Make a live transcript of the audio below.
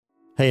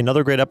Hey,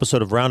 another great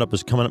episode of Roundup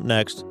is coming up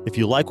next. If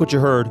you like what you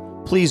heard,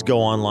 please go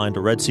online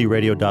to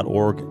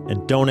redsearadio.org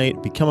and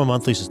donate, become a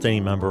monthly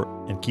sustaining member,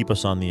 and keep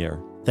us on the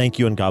air. Thank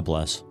you and God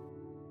bless.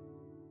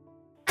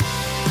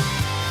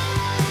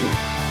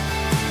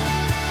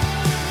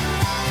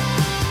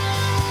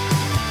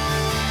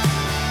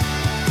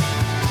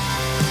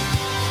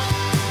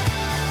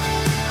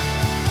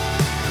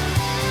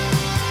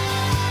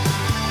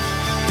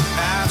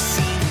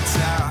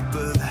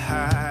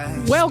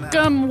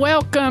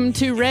 Welcome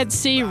to Red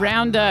Sea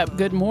Roundup.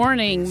 Good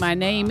morning. My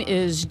name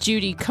is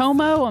Judy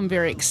Como. I'm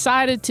very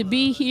excited to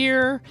be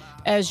here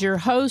as your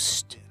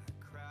host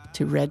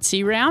to Red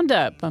Sea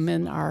Roundup. I'm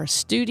in our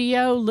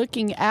studio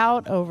looking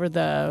out over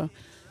the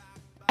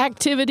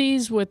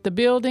activities with the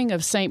building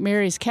of St.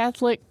 Mary's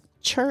Catholic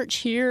Church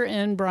here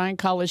in Bryan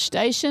College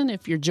Station.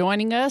 If you're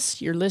joining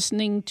us, you're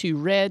listening to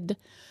Red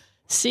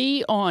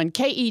Sea on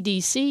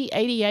KEDC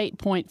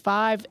 88.5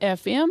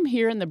 FM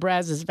here in the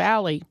Brazos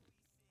Valley.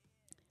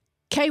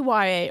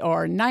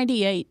 KYAR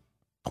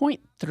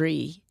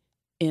 98.3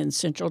 in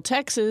Central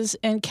Texas,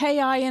 and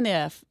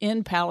KINF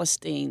in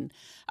Palestine.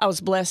 I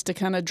was blessed to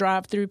kind of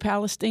drive through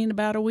Palestine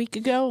about a week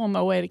ago on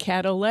my way to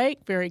Caddo Lake.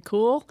 Very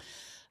cool.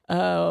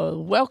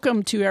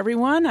 Welcome to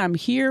everyone. I'm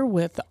here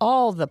with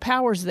all the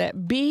powers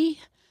that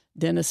be.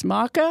 Dennis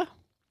Maka.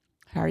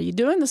 How are you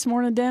doing this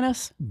morning,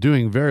 Dennis?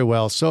 Doing very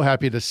well. So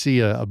happy to see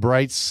a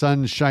bright,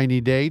 sunshiny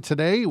day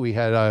today. We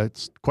had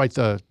quite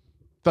the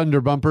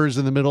thunder bumpers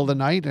in the middle of the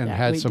night and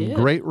had some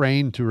great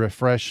rain to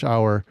refresh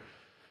our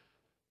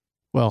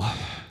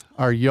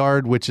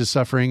yard, which is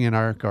suffering, and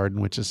our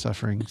garden, which is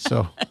suffering.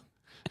 So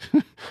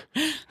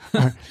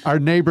our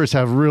neighbors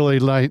have really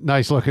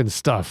nice looking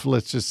stuff.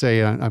 Let's just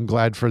say I'm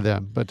glad for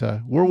them, but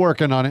we're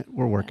working on it.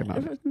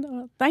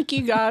 Thank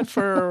you, God,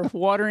 for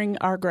watering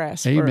our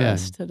grass for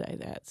us today.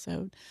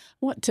 So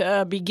I want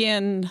to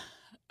begin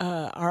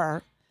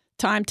our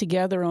time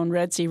together on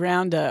Red Sea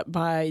Roundup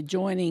by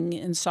joining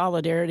in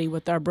solidarity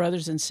with our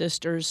brothers and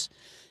sisters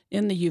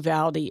in the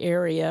Uvalde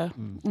area.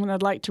 And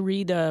I'd like to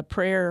read a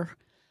prayer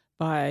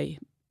by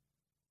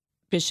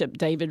Bishop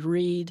David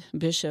Reed,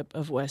 Bishop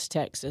of West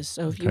Texas.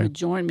 So if you would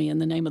join me in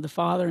the name of the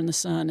Father, and the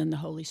Son, and the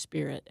Holy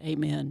Spirit.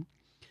 Amen.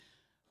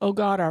 O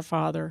God, our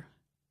Father,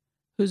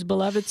 whose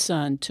beloved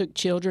Son took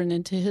children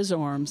into his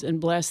arms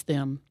and blessed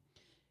them,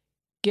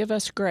 give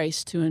us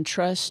grace to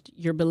entrust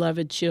your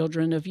beloved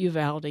children of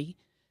Uvalde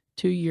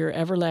to your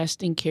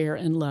everlasting care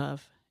and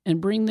love, and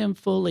bring them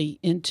fully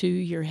into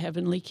your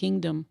heavenly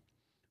kingdom.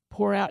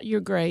 Pour out your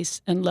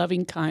grace and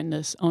loving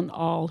kindness on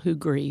all who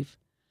grieve.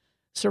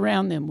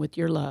 Surround them with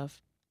your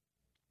love,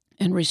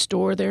 and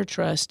restore their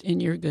trust in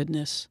your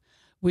goodness.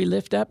 We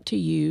lift up to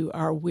you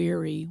our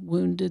weary,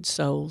 wounded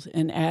souls,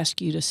 and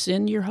ask you to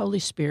send your Holy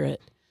Spirit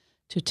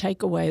to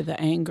take away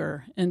the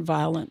anger and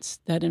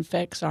violence that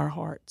infects our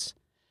hearts,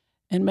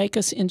 and make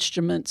us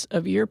instruments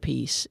of your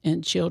peace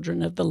and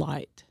children of the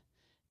light.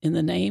 In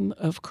the name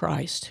of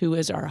Christ, who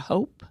is our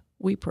hope,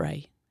 we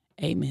pray.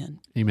 Amen.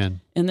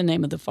 Amen. In the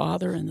name of the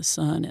Father, and the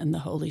Son, and the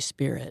Holy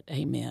Spirit.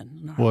 Amen.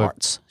 And our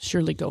hearts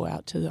surely go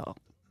out to the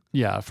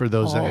for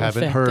those that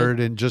haven't heard,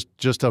 and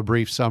just a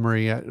brief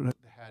summary.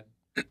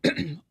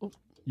 You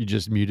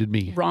just muted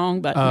me.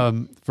 Wrong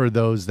button. For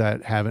those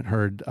that haven't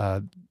heard,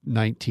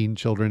 19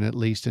 children at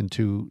least, and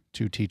two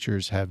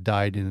teachers have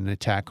died in an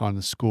attack on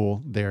the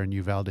school there in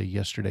Uvalde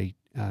yesterday.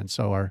 And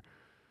so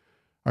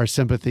our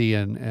sympathy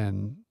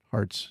and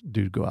hearts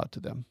do go out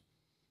to them.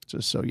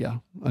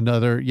 Yet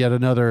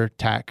another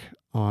attack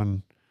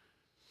on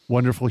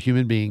wonderful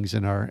human beings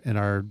in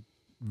our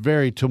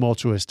very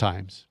tumultuous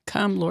times.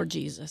 Come, Lord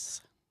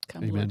Jesus.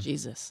 Come, Amen. Lord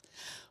Jesus.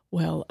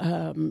 Well,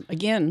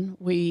 again,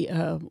 we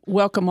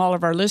welcome all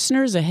of our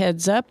listeners. A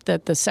heads up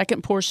that the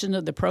second portion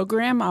of the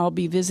program, I'll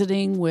be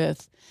visiting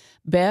with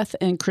Beth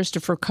and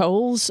Christopher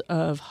Coles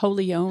of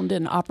Wholly Owned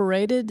and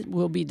Operated.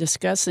 We'll be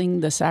discussing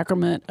the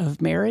sacrament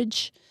of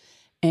marriage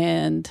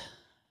and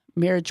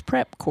marriage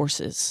prep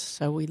courses.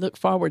 So we look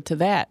forward to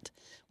that.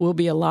 Will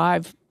be a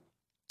live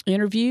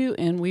interview,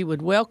 and we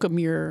would welcome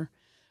your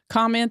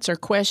comments or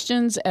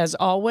questions. As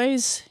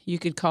always, you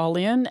could call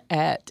in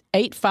at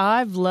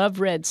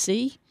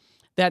 85-LOVE-RED-SEA.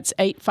 That's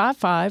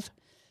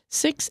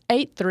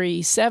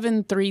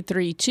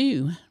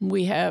 855-683-7332.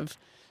 We have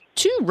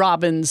two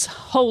Robins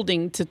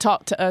holding to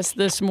talk to us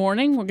this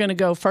morning. We're going to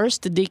go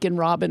first to Deacon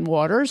Robin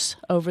Waters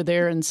over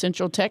there in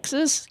Central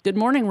Texas. Good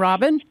morning,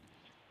 Robin.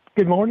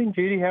 Good morning,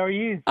 Judy. How are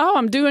you? Oh,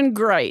 I'm doing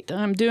great.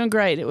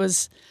 It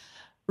was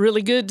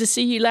really good to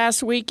see you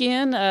last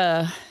weekend,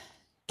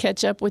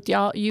 catch up with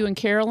you and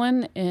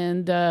Carolyn,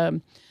 and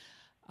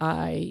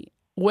I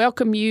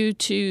welcome you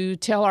to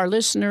tell our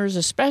listeners,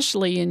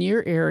 especially in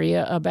your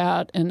area,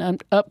 about an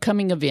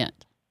upcoming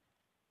event.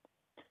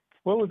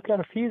 Well, we've got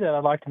a few that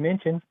I'd like to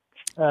mention.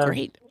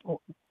 Great.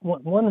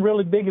 One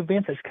really big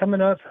event that's coming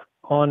up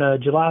on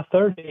July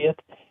 30th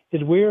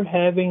is we're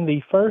having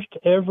the first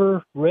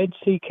ever Red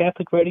Sea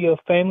Catholic Radio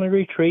Family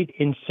Retreat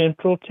in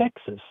Central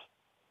Texas.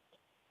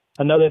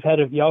 I know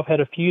y'all have had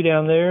a few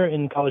down there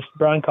in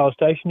Bryan College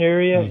Station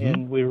area,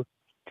 and we're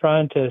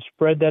trying to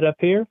spread that up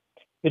here.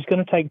 It's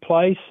going to take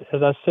place,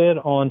 as I said,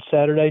 on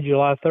Saturday,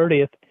 July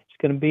 30th.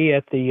 It's going to be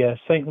at the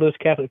St. Louis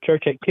Catholic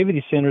Church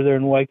Activity Center there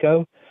in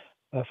Waco.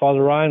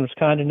 Father Ryan was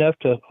kind enough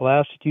to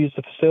allow us to use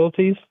the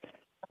facilities.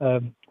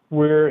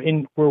 We're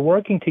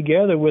working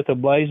together with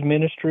Ablaze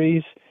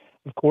Ministries,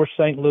 of course,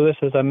 St. Louis,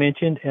 as I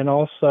mentioned, and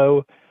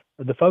also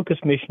the Focus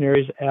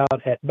missionaries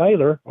out at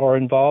Baylor are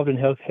involved in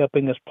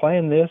helping us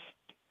plan this.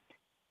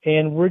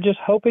 And we're just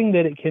hoping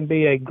that it can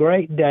be a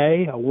great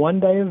day, a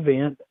one-day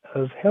event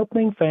of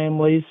helping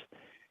families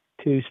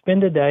to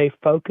spend a day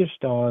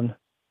focused on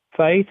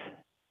faith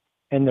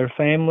and their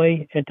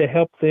family, and to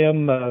help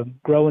them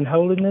grow in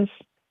holiness,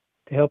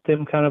 to help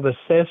them kind of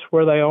assess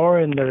where they are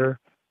in their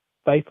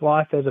faith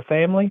life as a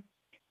family,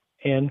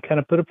 and kind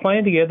of put a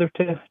plan together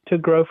to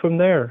grow from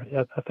there.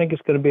 I think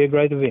it's going to be a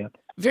great event.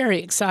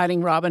 Very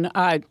exciting, Robin.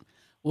 I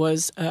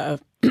was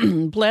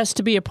blessed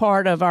to be a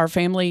part of our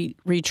family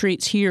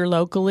retreats here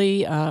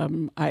locally.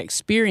 I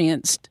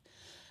experienced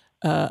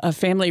a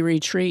family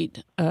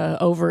retreat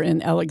over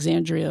in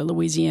Alexandria,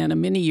 Louisiana,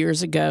 many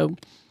years ago,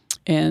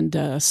 and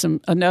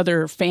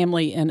another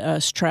family and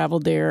us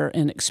traveled there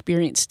and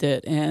experienced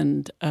it,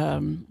 and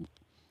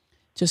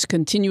just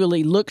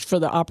continually looked for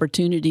the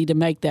opportunity to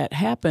make that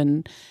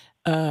happen.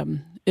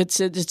 It's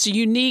a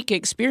unique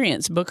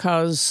experience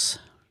because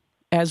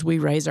as we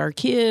raise our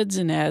kids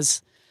and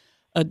as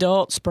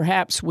adults,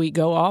 perhaps we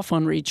go off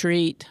on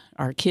retreat.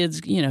 Our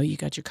kids, you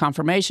got your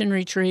confirmation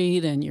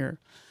retreat and your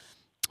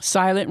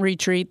silent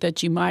retreat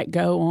that you might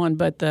go on,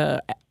 but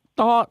the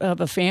thought of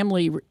a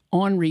family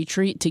on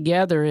retreat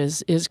together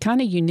is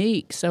kind of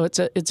unique. So it's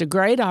a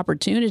great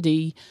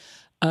opportunity.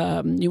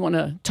 You want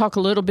to talk a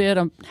little bit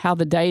on how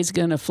the day is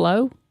going to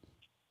flow?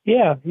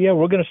 Yeah,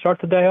 we're going to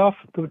start the day off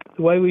the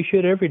way we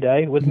should every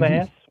day with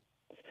Mass.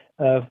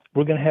 We're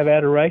going to have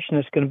adoration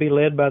that's going to be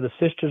led by the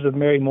Sisters of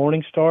Mary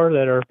Morningstar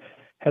that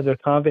have their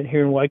convent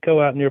here in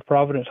Waco out near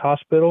Providence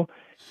Hospital.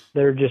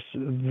 They're just a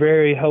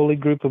very holy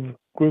group of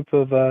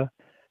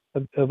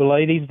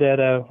ladies that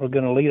are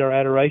going to lead our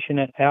adoration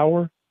at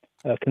hour.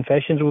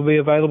 Confessions will be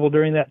available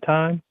during that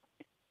time.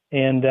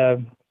 And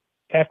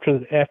after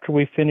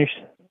we finish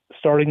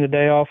starting the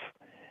day off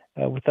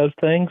with those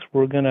things,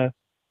 we're going to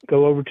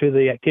go over to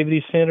the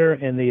activity center,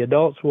 and the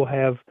adults will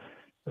have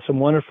some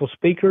wonderful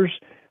speakers.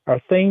 Our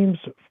themes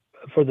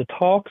for the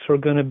talks are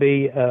going to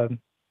be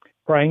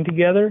praying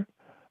together,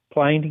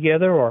 playing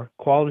together, or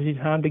quality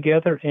time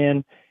together,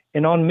 and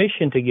on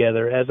mission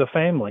together as a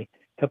family,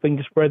 helping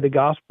to spread the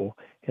gospel.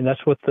 And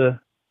that's what the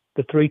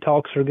three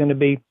talks are going to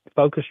be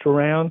focused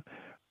around.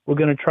 We're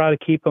going to try to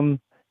keep them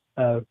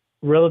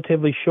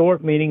relatively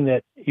short, meaning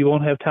that you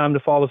won't have time to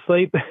fall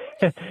asleep.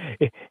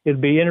 It'll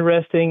be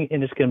interesting,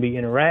 and it's going to be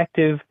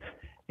interactive,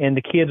 and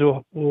the kids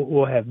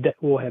will have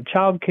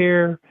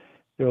childcare.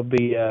 There will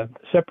be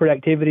separate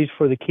activities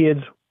for the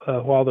kids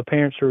while the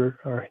parents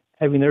are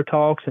having their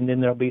talks, and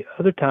then there'll be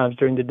other times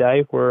during the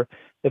day where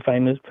the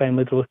families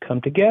will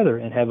come together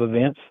and have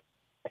events.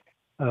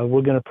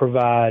 We're going to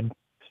provide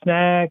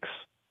snacks,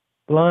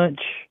 lunch,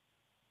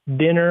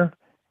 dinner,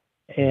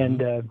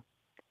 and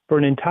for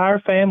an entire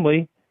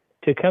family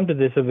to come to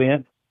this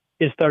event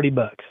is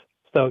 $30.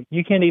 So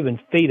you can't even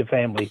feed a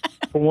family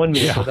for 1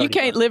 meal. You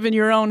can't live in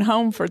your own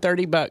home for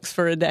 $30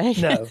 for a day.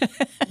 No,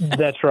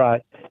 that's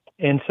right.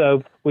 And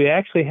so we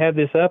actually have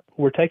this up.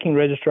 We're taking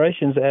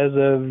registrations as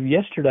of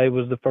yesterday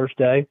was the first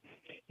day.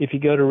 If you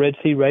go to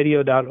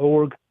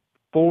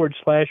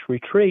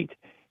redsearadio.org/retreat,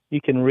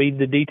 you can read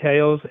the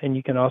details, and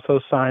you can also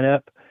sign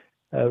up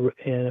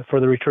for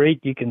the retreat.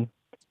 You can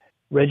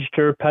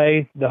register,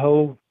 pay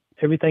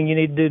everything you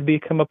need to do to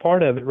become a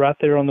part of it right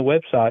there on the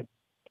website.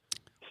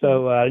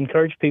 So I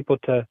encourage people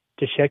to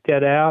check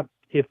that out.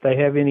 If they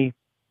have any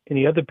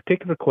other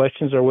particular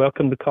questions, they're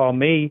welcome to call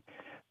me,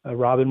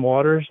 Robin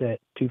Waters, at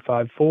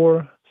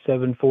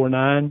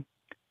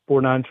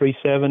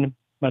 254-749-4937.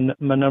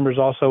 My number is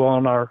also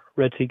on our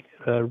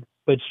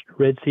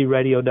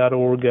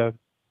redsearadio.org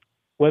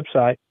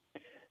website.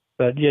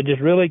 But yeah,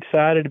 just really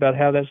excited about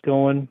how that's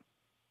going.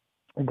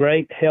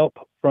 Great help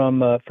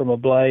from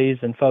Ablaze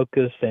and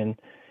Focus and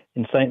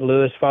in St.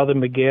 Louis. Father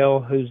Miguel,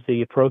 who's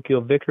the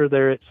parochial vicar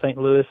there at St.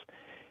 Louis,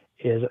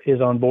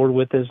 is on board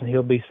with us, and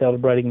he'll be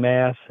celebrating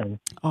Mass. And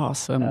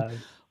awesome.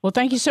 Well,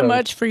 thank you so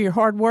much for your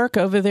hard work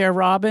over there,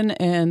 Robin.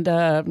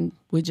 And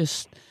we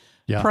just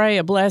pray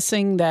a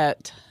blessing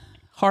that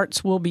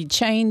hearts will be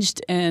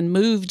changed and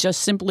moved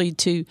just simply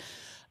to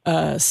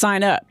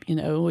sign up.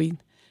 You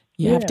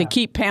have to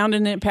keep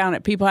pounding it.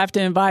 People have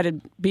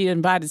to be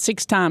invited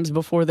 6 times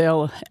before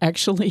they'll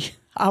actually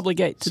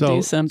obligate to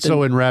do something.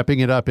 So in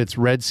wrapping it up, it's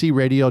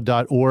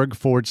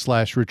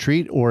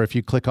redsearadio.org/retreat, or if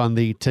you click on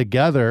the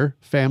Together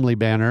family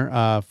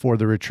banner for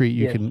the retreat,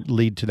 you can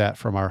lead to that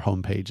from our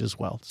homepage as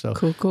well. So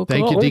cool.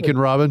 Thank you, Deacon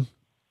Robin.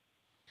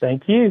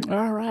 Thank you.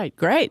 All right,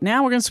 great.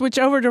 Now we're going to switch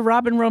over to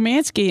Robin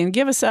Romansky and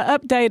give us an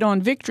update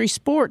on Victory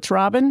Sports.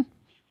 Robin.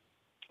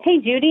 Hey,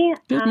 Judy.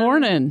 Good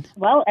morning.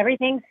 Well,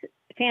 everything's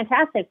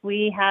fantastic.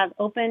 We have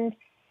opened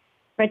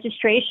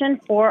registration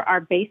for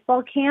our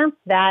baseball camp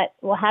that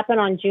will happen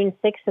on June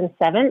 6th and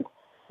 7th.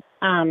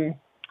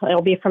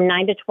 It'll be from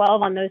 9 to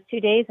 12 on those 2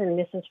 days, and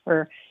this is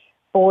for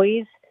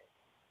boys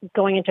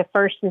going into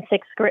first through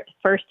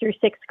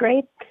sixth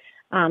grade,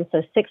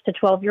 so 6 to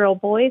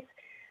 12-year-old boys.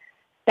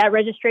 That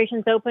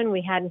registration's open.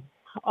 We had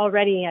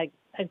already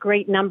a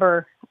great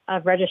number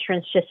of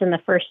registrants just in the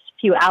first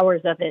few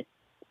hours of it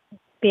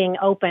being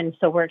open,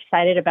 so we're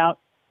excited about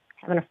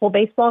having a full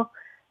baseball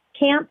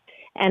camp.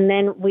 And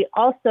then we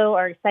also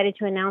are excited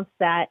to announce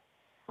that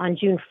on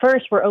June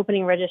 1st, we're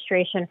opening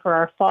registration for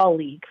our fall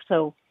league.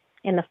 So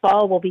in the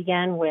fall, we'll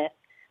begin with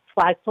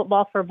flag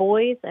football for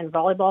boys and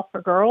volleyball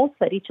for girls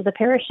at each of the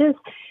parishes.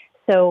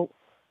 So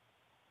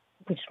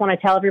we just want to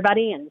tell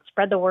everybody and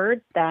spread the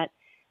word that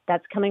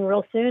that's coming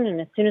real soon.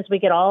 And as soon as we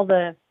get all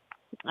the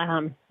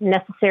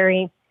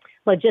necessary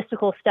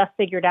logistical stuff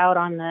figured out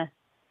on the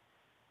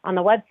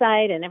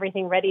website and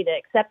everything ready to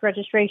accept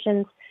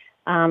registrations,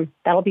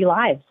 that'll be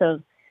live.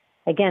 So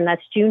again,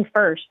 that's June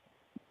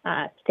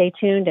 1st. Stay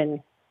tuned and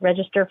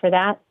register for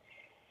that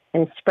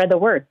and spread the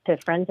word to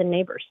friends and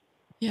neighbors.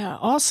 Yeah,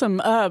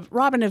 awesome.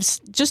 Robin,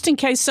 just in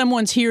case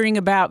someone's hearing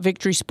about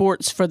Victory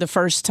Sports for the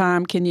first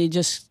time, can you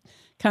just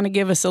kind of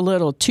give us a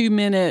little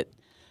 2-minute,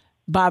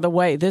 by the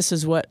way, this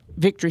is what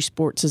Victory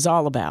Sports is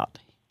all about?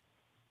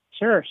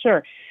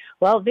 Sure.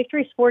 Well,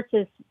 Victory Sports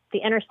is the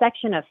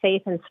intersection of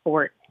faith and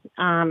sport.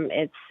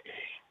 Its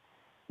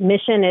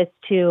mission is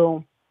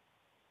to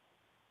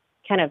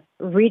kind of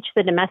reach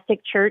the domestic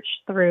church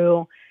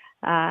through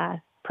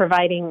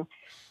providing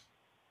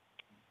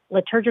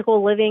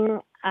liturgical living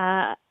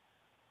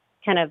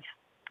kind of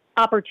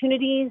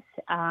opportunities,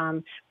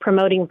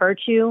 promoting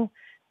virtue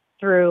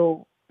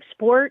through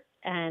sport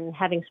and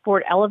having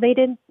sport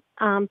elevated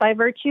by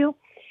virtue,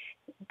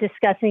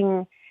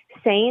 discussing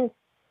saints,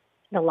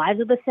 the lives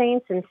of the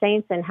saints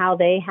and how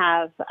they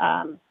have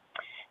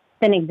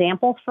been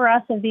examples for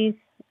us of these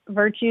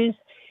virtues,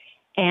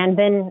 and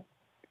then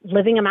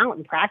living them out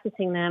and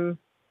practicing them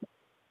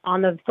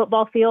on the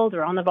football field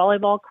or on the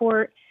volleyball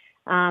court,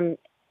 and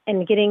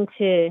getting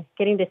to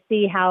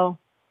see how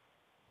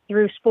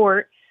through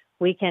sport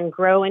we can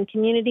grow in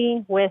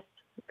community with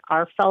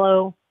our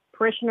fellow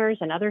parishioners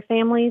and other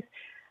families,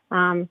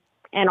 and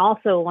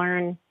also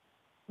learn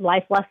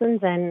life lessons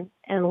and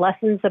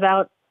lessons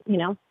about,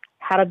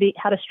 how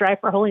to strive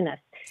for holiness,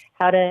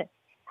 how to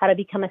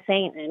become a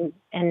saint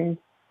and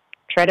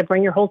try to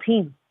bring your whole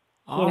team,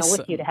 awesome,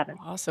 with you to heaven.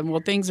 Awesome.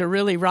 Well, things are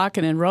really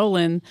rocking and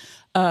rolling.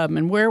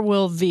 And where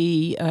will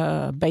the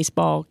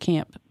baseball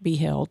camp be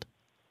held?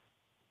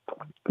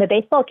 The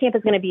baseball camp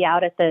is going to be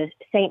out at the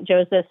St.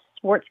 Joseph's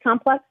Sports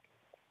Complex,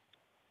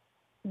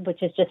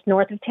 which is just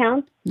north of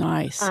town.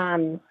 Nice.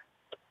 And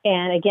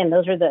again,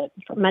 those are the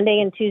Monday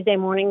and Tuesday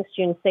mornings,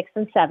 June 6th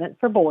and 7th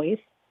for boys.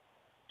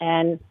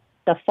 And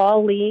the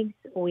fall leagues,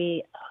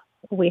 we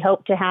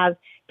hope to have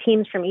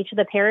teams from each of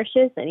the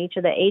parishes and each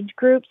of the age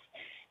groups.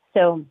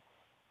 So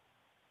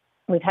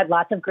we've had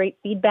lots of great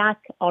feedback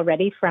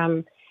already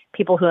from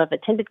people who have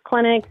attended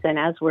clinics and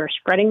as we're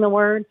spreading the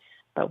word.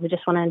 But we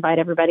just want to invite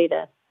everybody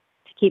to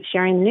keep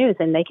sharing the news.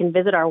 And they can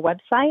visit our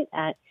website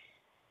at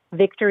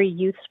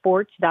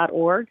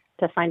victoryyouthsports.org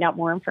to find out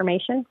more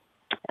information,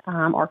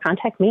 or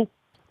contact me.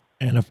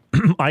 And if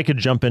I could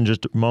jump in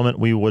just a moment,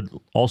 we would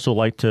also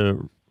like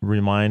to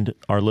remind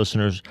our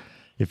listeners,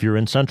 if you're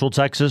in Central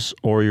Texas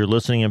or you're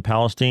listening in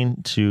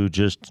Palestine, to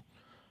just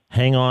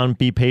hang on,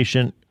 be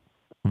patient.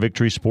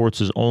 Victory Sports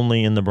is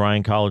only in the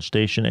Bryan College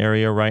Station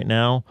area right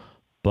now,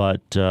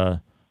 but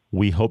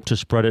we hope to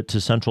spread it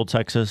to Central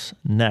Texas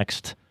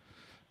next.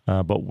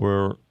 But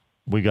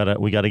we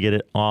gotta get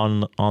it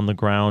on the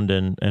ground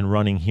and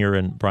running here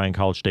in Bryan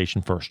College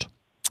Station first.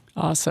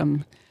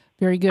 Awesome.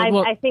 Very good.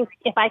 I think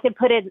if I could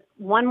put in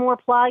one more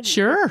plug.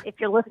 Sure.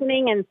 If you're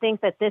listening and think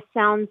that this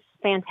sounds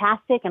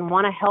fantastic and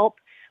want to help,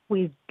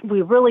 we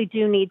really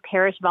do need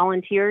parish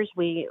volunteers.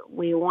 We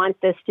want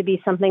this to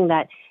be something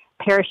that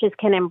parishes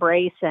can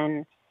embrace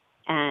and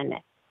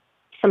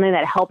something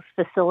that helps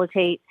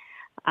facilitate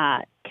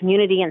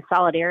community and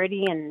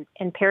solidarity in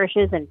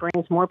parishes and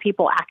brings more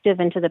people active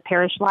into the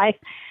parish life.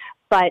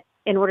 But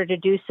in order to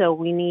do so,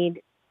 we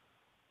need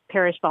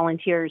parish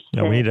volunteers.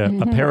 Yeah, we need a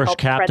parish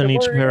captain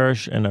each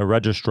parish and a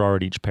registrar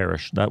at each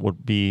parish. That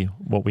would be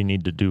what we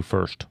need to do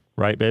first.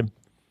 Right, babe?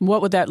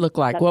 What would that look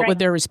like? That's what right. would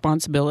their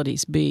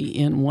responsibilities be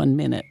in 1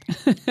 minute?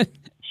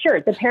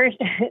 Sure. The parish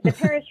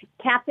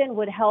captain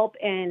would help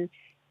in,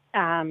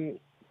 making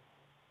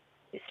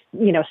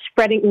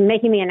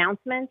the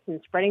announcements and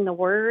spreading the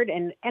word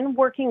and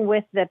working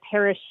with the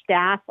parish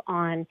staff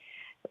on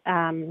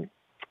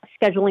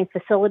scheduling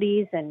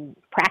facilities and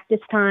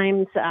practice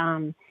times,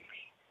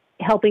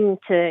 helping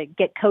to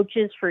get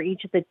coaches for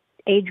each of the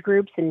age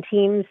groups and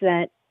teams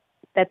that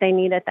they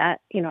need at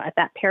that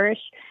parish.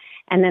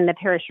 And then the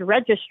parish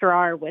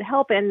registrar would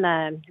help in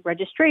the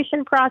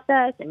registration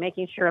process and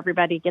making sure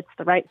everybody gets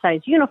the right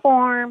size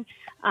uniform.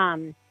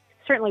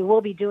 Certainly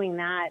we'll be doing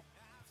that,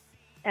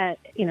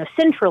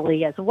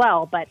 centrally as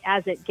well, but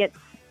as it gets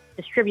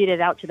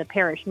distributed out to the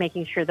parish,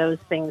 making sure those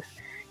things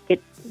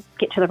get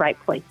to the right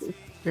places.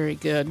 Very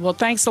good. Well,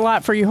 thanks a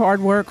lot for your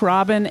hard work,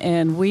 Robin,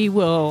 and we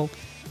will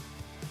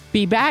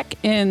be back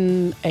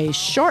in a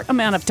short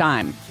amount of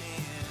time.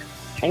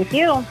 Thank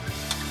you.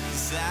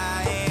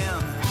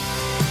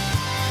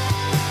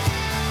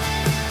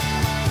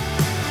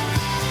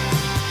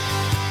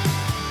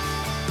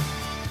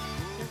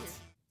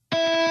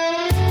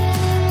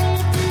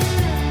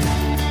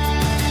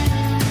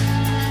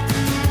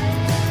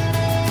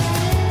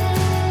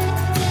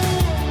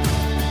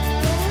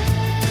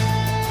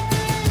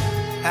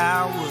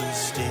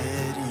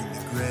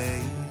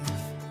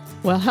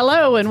 Well,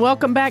 hello and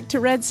welcome back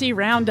to Red Sea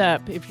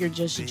Roundup. If you're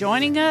just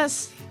joining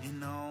us,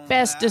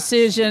 best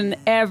decision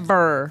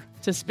ever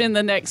to spend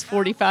the next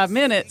 45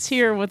 minutes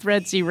here with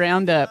Red Sea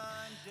Roundup.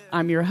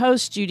 I'm your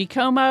host, Judy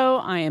Como.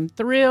 I am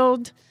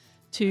thrilled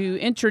to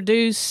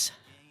introduce...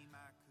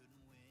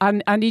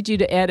 I need you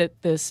to edit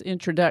this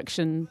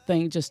introduction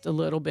thing just a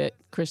little bit,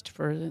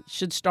 Christopher. It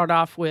should start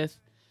off with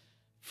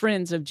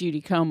friends of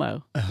Judy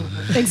Como.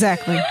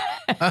 Exactly.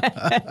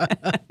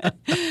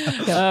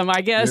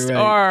 My guests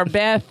are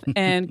Beth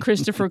and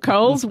Christopher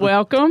Coles.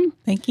 Welcome.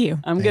 Thank you.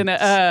 I'm going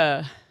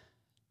to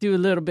do a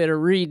little bit of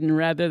reading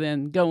rather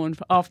than going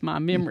off my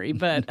memory.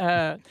 But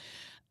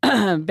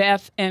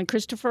Beth and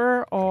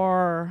Christopher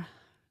are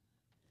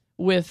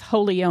with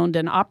Wholly Owned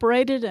and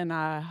Operated, and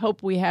I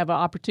hope we have an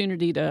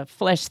opportunity to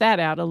flesh that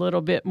out a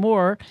little bit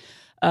more.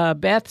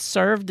 Beth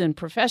served in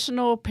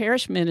professional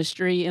parish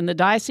ministry in the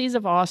Diocese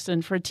of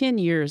Austin for 10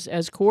 years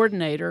as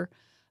coordinator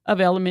of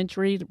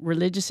elementary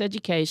religious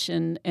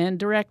education and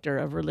director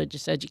of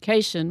religious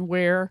education,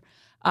 where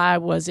I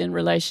was in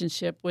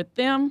relationship with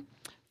them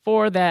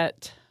for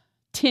that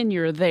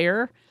tenure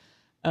there.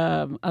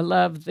 I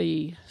love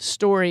the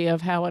story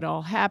of how it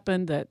all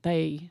happened, that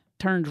they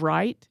turned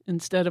right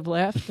instead of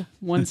left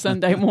one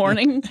Sunday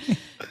morning,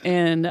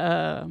 and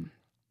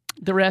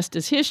the rest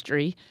is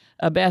history.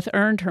 Beth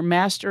earned her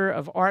Master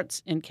of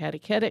Arts in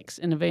Catechetics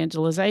and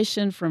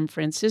Evangelization from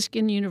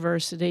Franciscan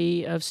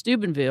University of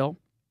Steubenville,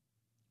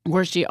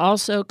 where she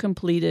also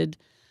completed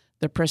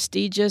the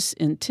prestigious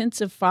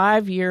intensive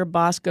 5-year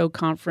Bosco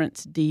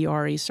Conference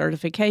DRE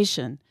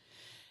certification.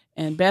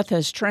 And Beth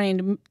has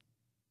trained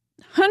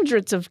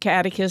hundreds of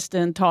catechists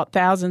and taught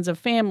thousands of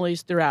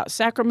families throughout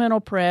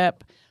sacramental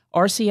prep,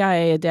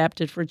 RCIA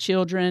Adapted for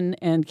Children,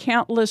 and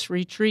countless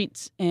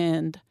retreats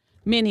and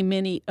many,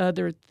 many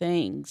other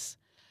things.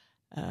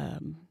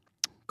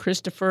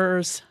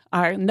 Christopher's,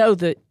 I know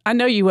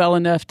you well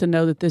enough to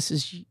know that this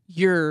is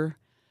your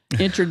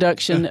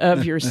introduction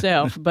of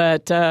yourself,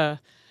 but I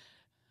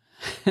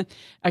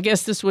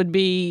guess this would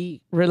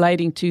be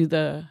relating to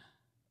the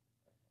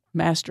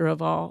master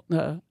of all,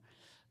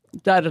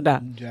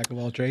 jack of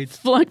all trades,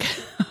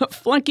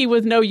 flunky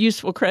with no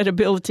useful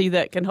credibility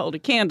that can hold a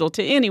candle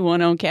to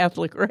anyone on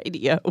Catholic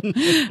radio.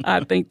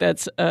 I think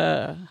that's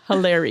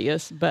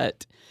hilarious.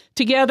 But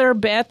together,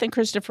 Beth and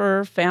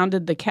Christopher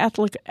founded the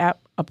Catholic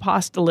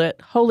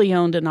Apostolate, Wholly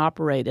Owned and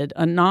Operated,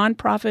 a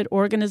nonprofit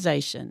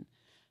organization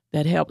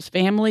that helps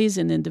families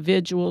and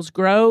individuals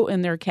grow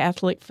in their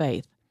Catholic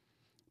faith.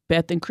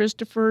 Beth and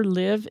Christopher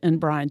live in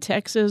Bryan,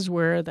 Texas,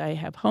 where they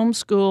have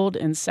homeschooled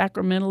and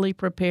sacramentally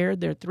prepared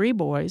their 3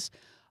 boys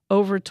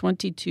over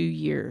 22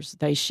 years.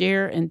 They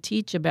share and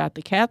teach about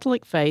the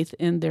Catholic faith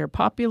in their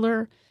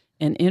popular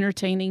and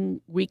entertaining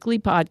weekly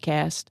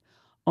podcast,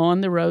 On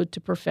the Road to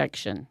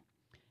Perfection,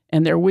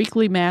 and their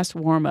weekly Mass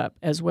warm-up,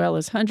 as well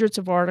as hundreds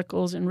of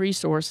articles and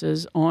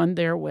resources on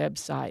their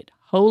website,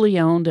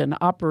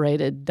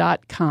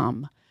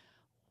 whollyownedanoperated.com.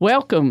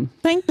 Welcome.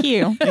 Thank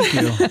you. Thank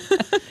you.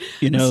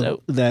 You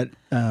know, that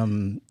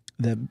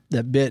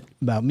bit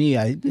about me,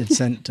 I had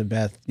sent to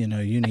Beth,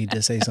 you need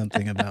to say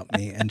something about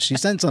me. And she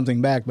sent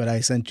something back, but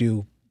I sent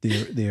you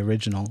the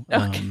original.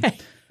 Okay.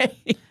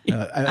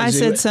 I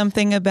said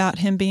something about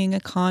him being a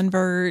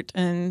convert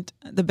and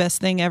the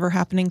best thing ever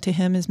happening to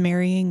him is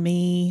marrying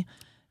me.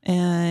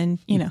 And,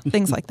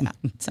 things like that.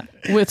 So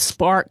with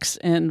sparks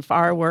and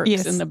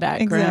fireworks in the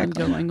background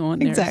going on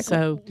there. Exactly.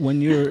 So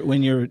when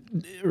you're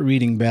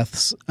reading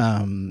Beth's,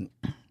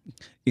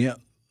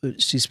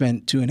 she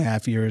spent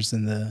 2.5 years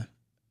in the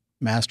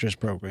master's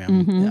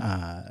program,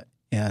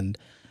 and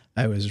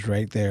I was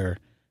right there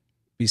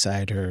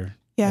beside her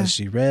as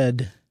she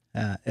read.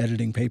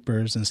 Editing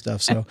papers and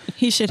stuff. So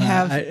he should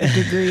have a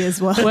degree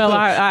as well. Well,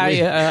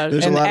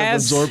 there's a lot of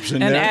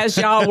absorption and there. as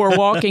y'all were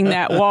walking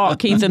that walk,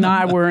 Keith and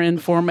I were in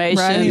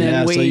formation,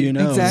 and we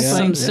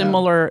some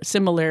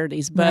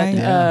similarities.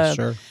 But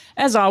sure.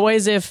 As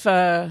always, if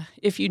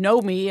you know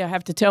me, I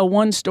have to tell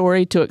one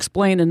story to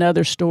explain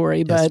another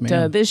story. Yes,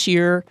 but this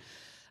year,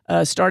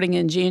 starting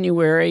in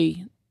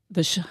January,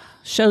 the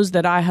shows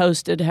that I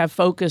hosted have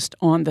focused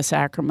on the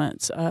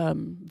sacraments.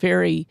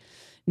 Very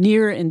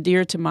near and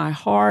dear to my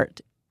heart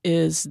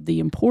is the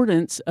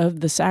importance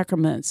of the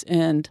sacraments.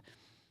 And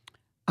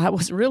I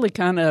was really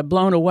kind of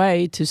blown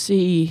away to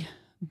see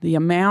the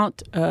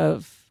amount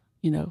of,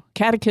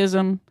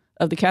 catechism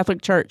of the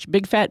Catholic Church,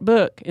 big fat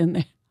book,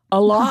 and a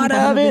lot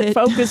of it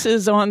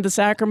focuses on the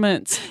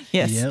sacraments.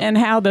 Yes. Yep. And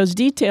how those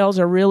details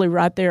are really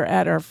right there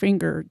at our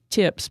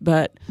fingertips.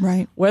 But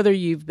Right. whether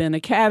you've been a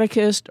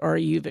catechist or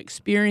you've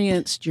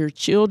experienced your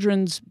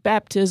children's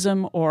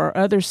baptism or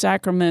other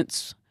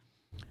sacraments,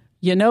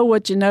 you know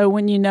what you know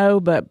when you know,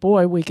 but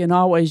boy, we can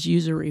always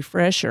use a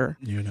refresher.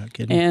 You're not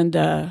kidding.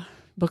 And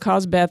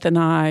because Beth and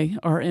I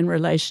are in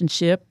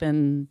relationship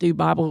and do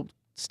Bible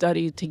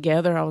study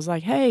together, I was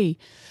like, hey,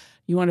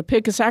 you want to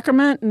pick a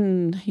sacrament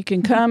and you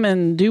can come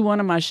and do one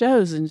of my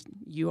shows. And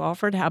you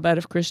offered, how about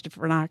if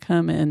Christopher and I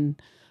come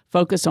and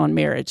focus on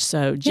marriage?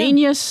 So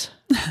genius,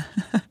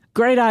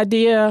 great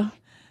idea.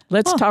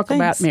 Let's talk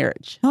about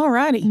marriage. All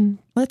righty.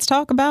 Let's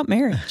talk about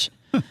marriage.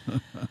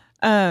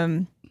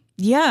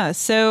 Yeah.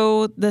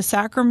 So the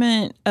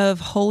sacrament of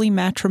holy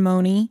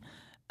matrimony,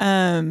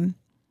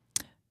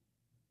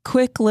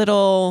 quick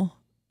little,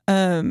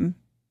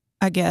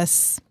 I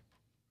guess,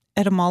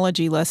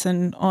 etymology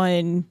lesson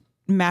on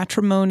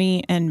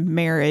matrimony and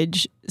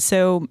marriage.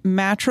 So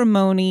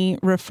matrimony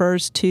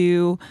refers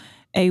to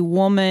a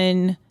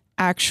woman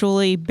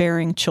actually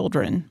bearing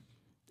children.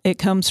 It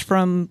comes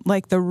from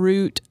like the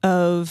root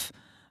of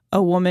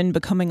a woman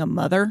becoming a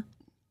mother.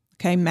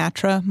 Okay,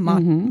 matra,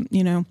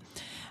 you know.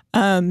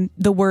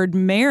 The word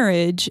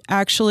marriage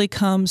actually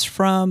comes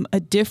from a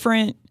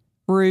different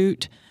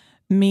root,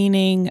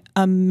 meaning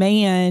a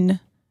man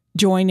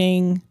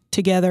joining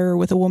together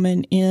with a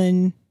woman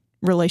in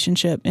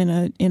relationship, in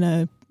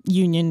a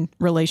union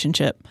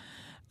relationship.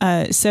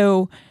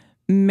 So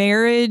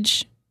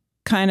marriage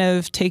kind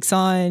of takes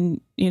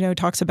on,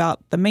 talks about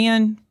the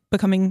man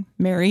becoming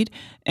married,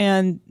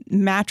 and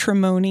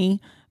matrimony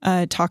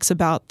talks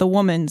about the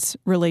woman's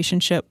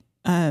relationship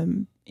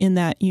in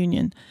that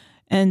union.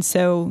 And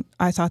so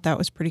I thought that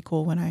was pretty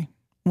cool when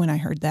I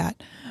heard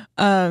that.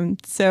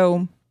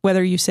 So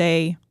whether you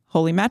say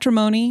holy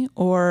matrimony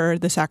or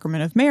the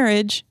sacrament of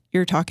marriage,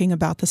 you're talking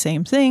about the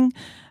same thing,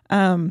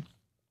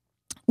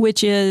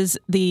 which is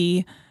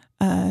the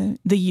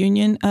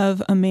union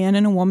of a man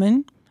and a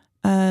woman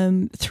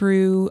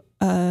through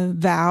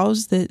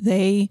vows that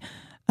they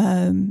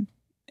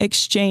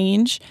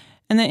exchange.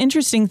 And the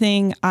interesting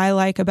thing I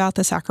like about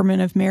the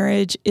sacrament of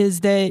marriage is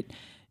that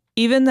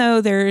even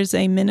though there's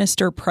a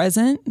minister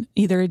present,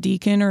 either a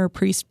deacon or a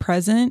priest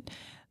present,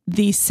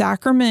 the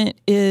sacrament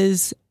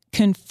is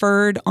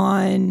conferred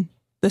on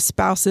the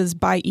spouses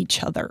by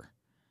each other.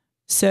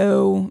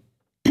 So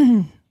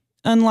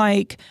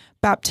unlike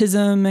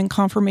baptism and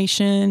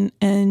confirmation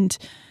and,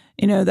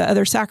 the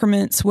other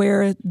sacraments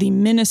where the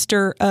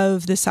minister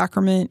of the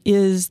sacrament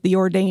is the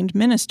ordained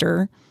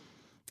minister,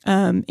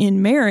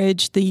 in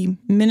marriage, the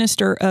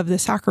minister of the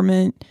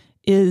sacrament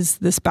is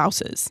the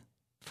spouses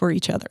for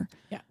each other.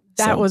 Yeah.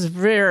 That was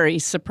very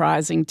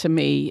surprising to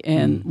me,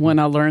 and when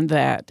I learned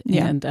that,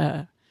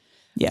 and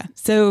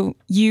so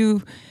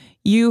you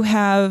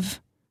have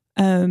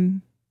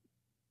been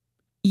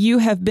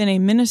a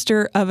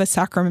minister of a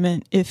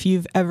sacrament if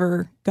you've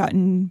ever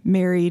gotten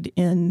married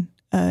in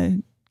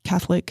a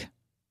Catholic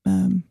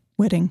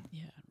wedding.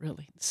 Yeah,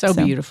 really, so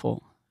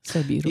beautiful,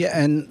 so beautiful. Yeah,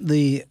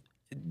 and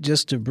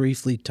just to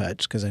briefly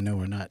touch, because I know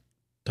we're not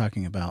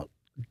talking about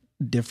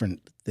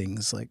different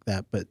things like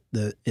that, but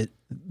the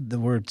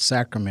word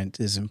sacrament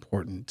is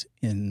important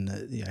in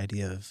the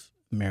idea of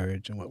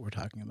marriage and what we're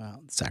talking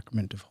about. The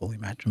sacrament of holy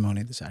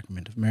matrimony, the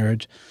sacrament of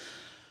marriage.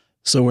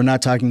 So we're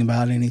not talking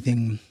about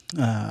anything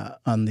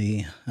on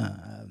the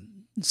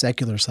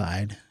secular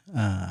side.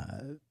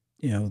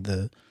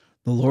 The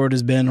Lord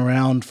has been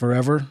around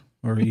forever,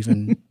 or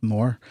even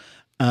more,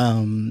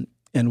 and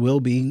will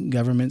be.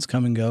 Governments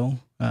come and go.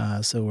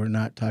 So we're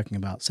not talking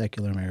about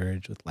secular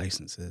marriage with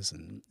licenses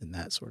and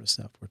that sort of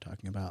stuff. We're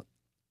talking about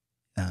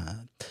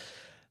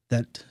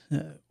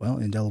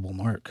indelible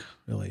mark,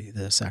 really,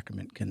 the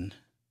sacrament can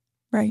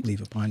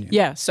leave upon you.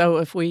 Yeah, so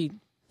if we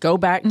go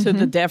back to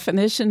the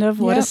definition of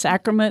what a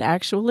sacrament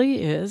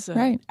actually is,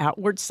 an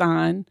outward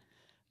sign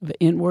of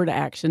inward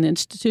action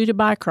instituted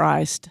by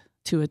Christ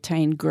to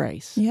attain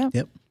grace.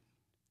 Yep.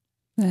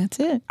 That's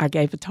it. I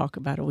gave a talk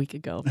about a week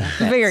ago about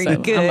that. Very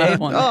good.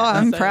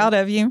 I'm proud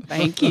of you.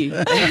 Thank you.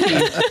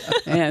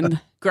 And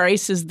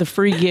grace is the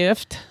free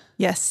gift.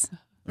 Yes.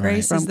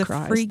 Grace is the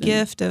free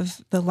gift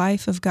of the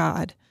life of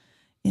God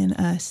in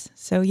us.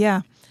 So,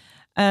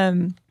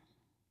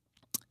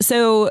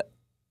 so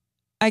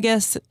I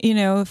guess,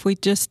 if we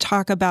just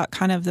talk about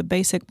kind of the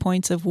basic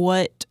points of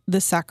what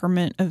the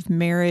sacrament of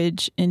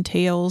marriage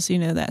entails,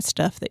 that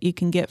stuff that you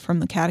can get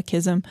from the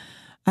catechism.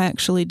 I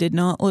actually did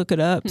not look it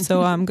up,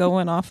 so I'm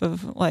going off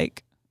of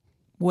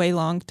way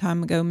long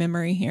time ago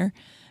memory here.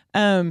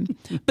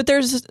 But there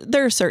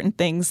are certain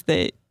things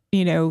that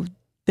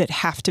that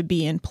have to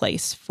be in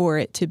place for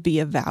it to be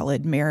a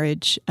valid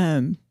marriage.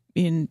 And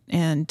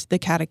the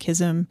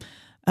catechism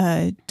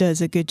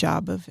does a good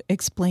job of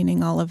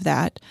explaining all of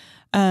that.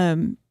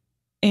 And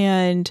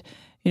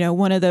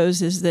one of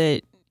those is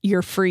that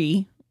you're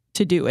free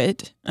to do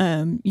it.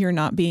 You're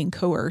not being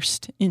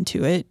coerced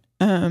into it.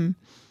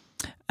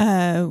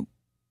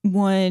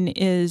 One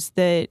is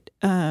that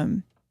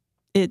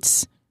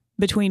it's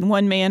between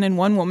one man and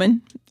one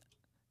woman.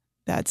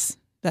 That's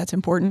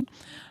important.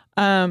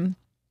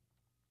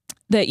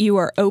 That you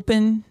are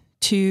open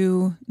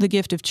to the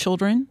gift of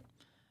children.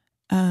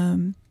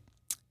 And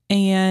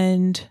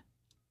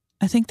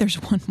I think there's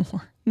one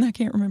more, and I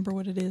can't remember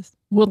what it is.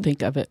 We'll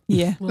think of it.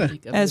 Yeah, we'll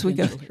think of as it we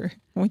go through,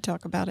 when we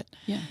talk about it.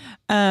 Yeah.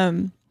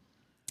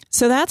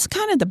 So that's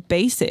kind of the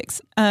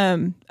basics.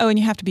 And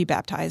you have to be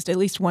baptized. At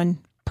least one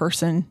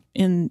person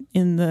in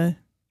the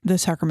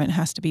sacrament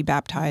has to be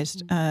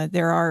baptized.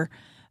 There are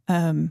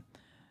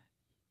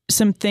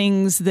some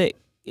things that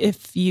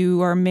if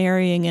you are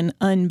marrying an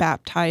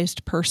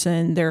unbaptized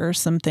person, there are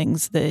some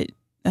things that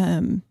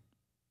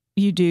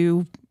you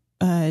do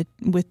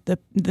with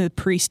the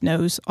priest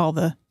knows all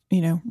the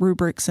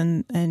rubrics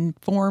and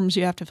forms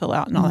you have to fill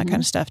out and all that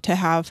kind of stuff to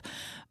have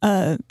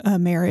a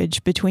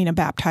marriage between a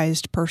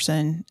baptized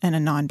person and a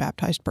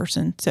non-baptized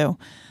person. So,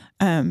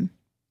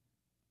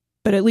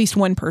 but at least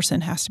one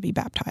person has to be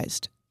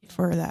baptized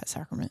for that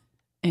sacrament.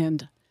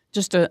 And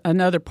just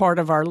another part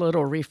of our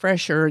little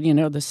refresher,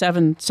 the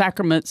 7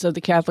 sacraments of the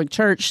Catholic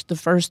Church, the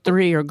first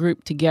 3 are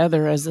grouped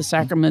together as the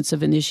sacraments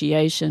of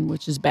initiation,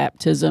 which is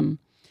baptism,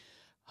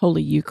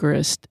 Holy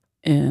Eucharist,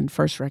 and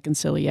first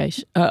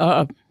reconciliation,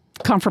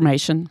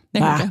 confirmation.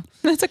 There you go.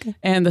 That's okay.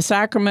 And the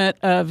sacrament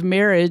of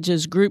marriage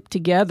is grouped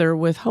together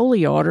with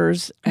holy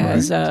orders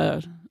as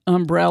a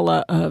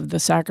umbrella of the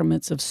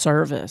sacraments of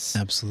service.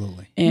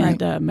 Absolutely.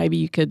 And maybe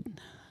you could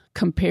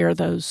compare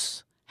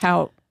those,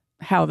 how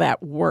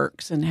that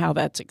works and how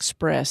that's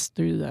expressed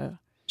through the...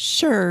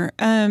 Sure.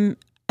 I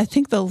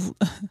think the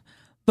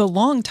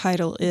long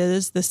title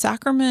is the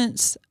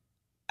sacraments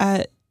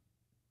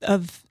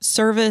of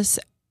service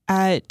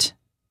at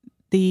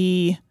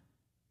the...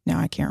 Now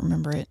I can't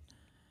remember it.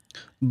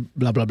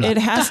 Blah blah blah. It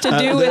has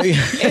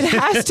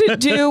to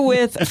do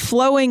with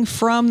flowing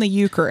from the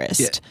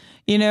Eucharist.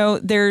 Yeah.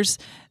 There's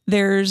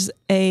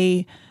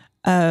a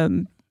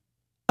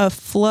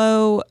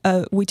flow.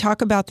 We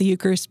talk about the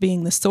Eucharist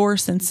being the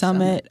source and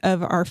summit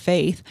of our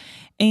faith,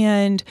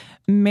 and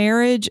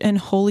marriage and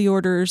holy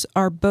orders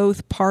are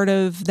both part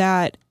of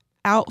that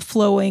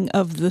outflowing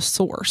of the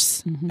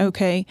source.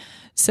 Okay,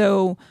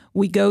 so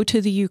we go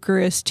to the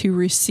Eucharist to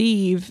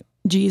receive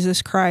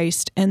Jesus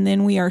Christ, and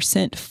then we are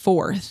sent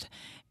forth.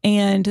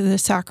 And the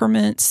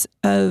sacraments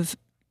of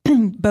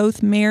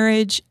both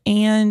marriage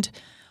and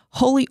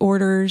holy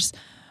orders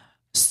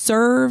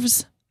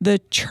serves the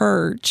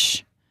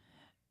church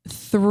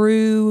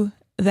through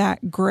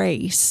that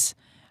grace.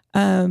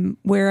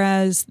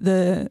 Whereas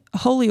the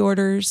holy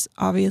orders,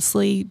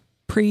 obviously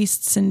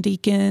priests and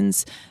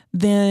deacons,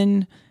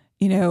 then,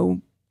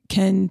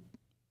 can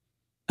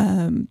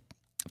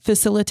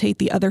facilitate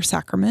the other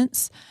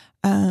sacraments.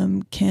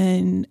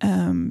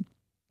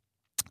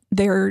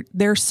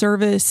 Their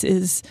service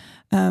is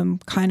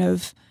kind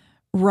of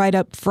right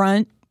up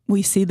front.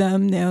 We see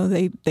them,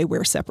 they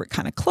wear separate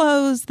kind of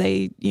clothes.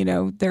 They're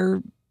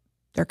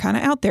kind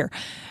of out there.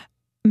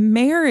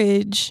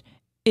 Marriage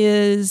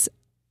is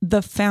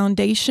the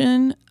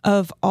foundation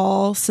of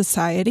all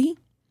society.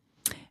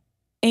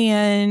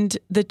 And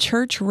the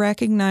church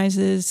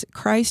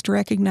Christ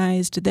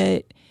recognized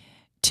that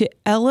to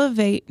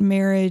elevate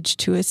marriage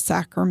to a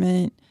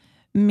sacrament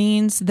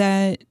means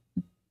that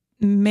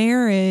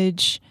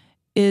marriage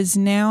is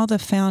now the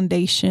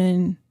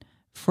foundation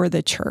for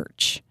the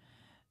church.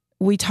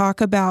 We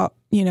talk about,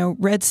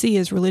 Red C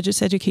is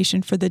religious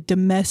education for the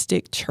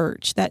domestic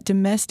church. That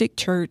domestic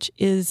church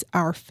is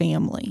our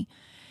family.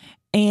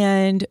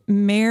 And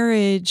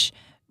marriage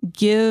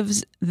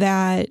gives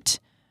that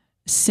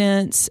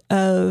sense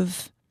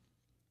of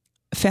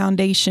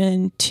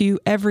foundation to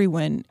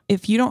everyone.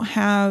 If you don't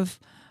have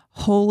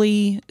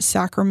holy,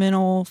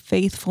 sacramental,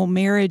 faithful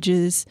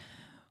marriages,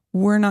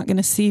 we're not going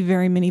to see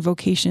very many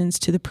vocations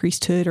to the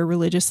priesthood or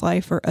religious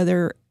life or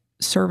other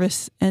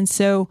service. And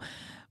so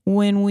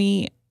when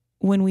we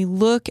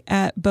look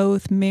at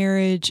both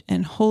marriage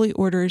and holy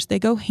orders, they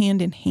go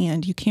hand in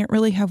hand. You can't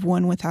really have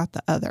one without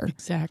the other.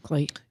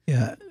 Exactly.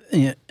 Yeah.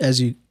 As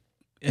you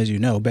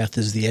know, Beth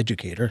is the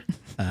educator.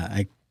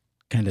 I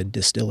kind of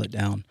distill it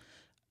down.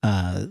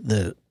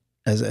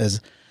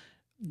 As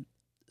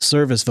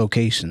service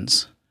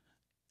vocations,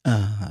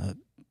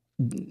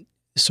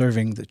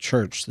 serving the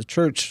church. The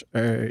church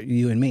are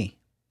you and me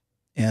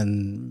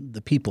and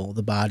the people,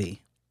 the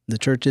body. The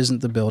church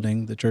isn't the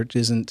building. The church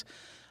isn't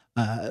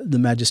the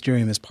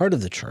magisterium is part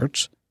of the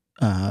church,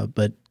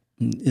 but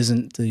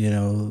isn't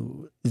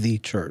the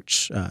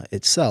church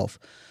itself.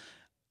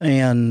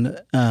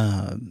 And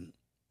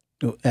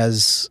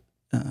as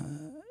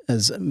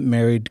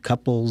married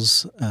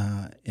couples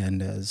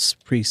and as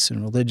priests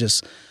and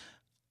religious,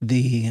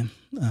 the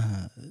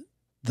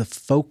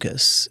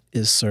focus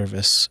is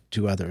service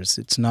to others.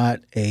 It's not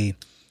a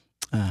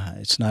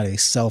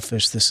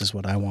selfish, this is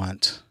what I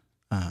want.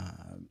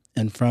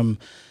 And from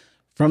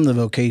the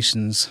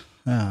vocations,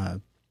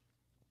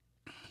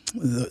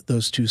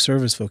 those two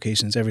service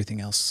vocations,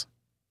 everything else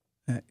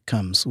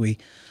comes. We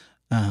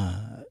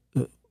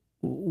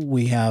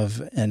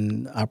have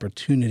an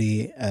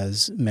opportunity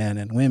as men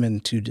and women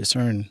to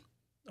discern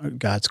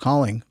God's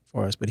calling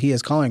for us, but He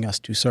is calling us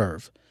to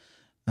serve.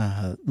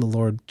 The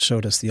Lord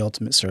showed us the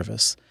ultimate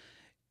service,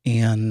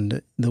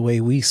 and the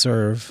way we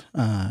serve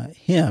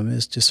Him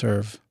is to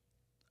serve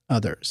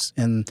others.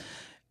 And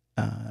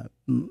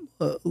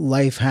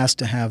life has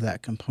to have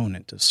that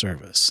component of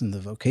service, and the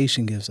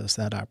vocation gives us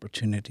that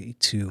opportunity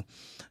to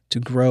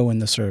grow in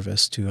the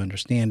service, to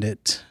understand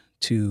it,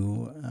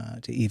 to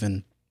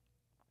even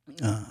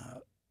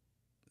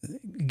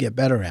get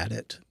better at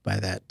it by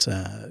that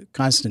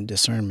constant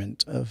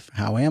discernment of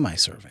how am I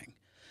serving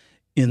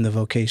in the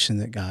vocation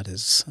that God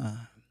has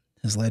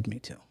led me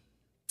to.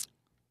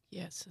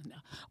 Yes. I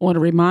want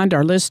to remind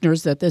our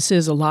listeners that this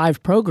is a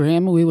live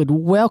program. We would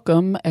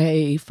welcome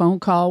a phone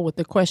call with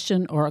a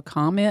question or a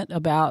comment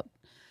about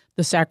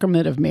the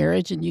sacrament of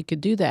marriage, and you could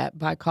do that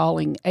by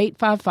calling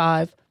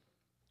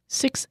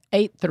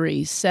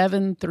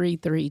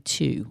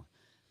 855-683-7332.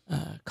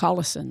 Call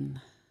us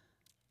and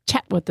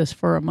chat with us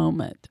for a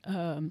moment.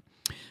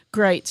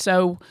 Great.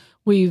 So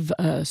we've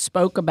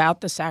spoke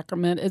about the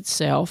sacrament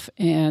itself,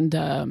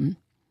 and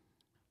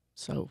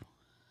so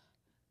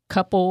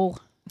couple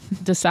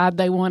decide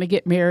they want to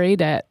get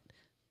married at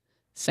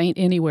Saint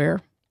Anywhere.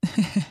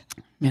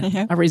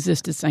 I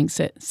resisted saying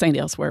Saint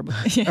Elsewhere,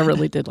 but I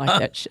really did like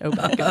that show.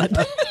 By God.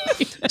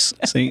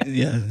 Saint,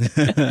 yeah.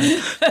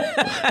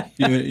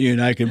 you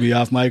and I could be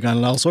off mic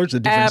on all sorts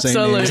of different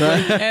Absolutely.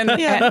 Saint names. Huh? And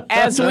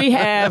as we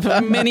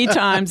have many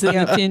times in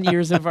the 10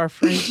 years of our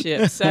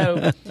friendship.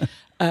 So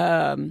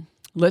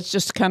let's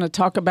just kind of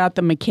talk about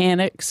the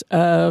mechanics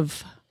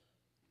of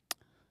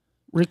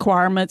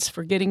requirements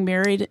for getting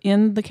married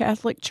in the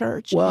Catholic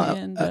Church. Well,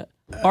 and,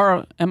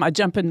 or am I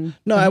jumping?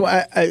 No,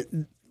 I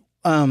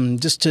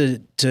just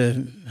to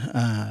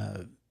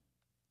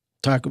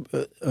talk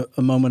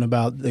a moment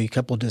about the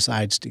couple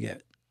decides to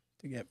get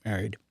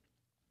married.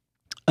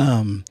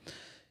 A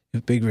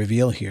big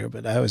reveal here,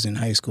 but I was in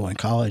high school and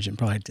college and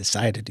probably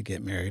decided to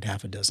get married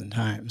half a dozen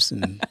times,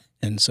 and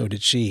and so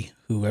did she,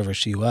 whoever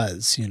she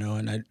was,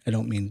 And I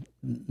don't mean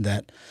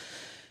that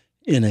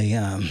in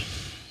a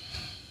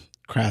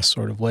crass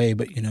sort of way,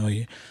 but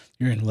you're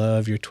in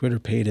love, you're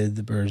Twitter-pated,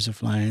 the birds are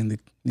flying,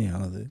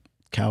 the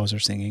cows are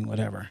singing,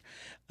 whatever.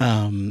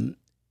 And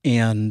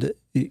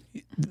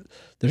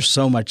there's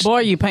so much.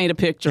 Boy, you paint a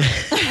picture.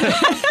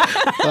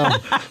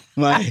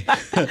 Well,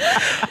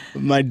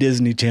 my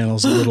Disney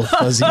Channel's a little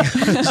fuzzy.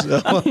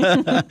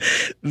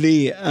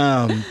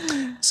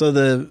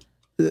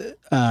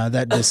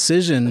 That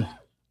decision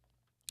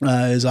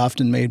is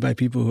often made by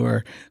people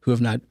who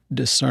have not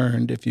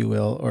discerned, if you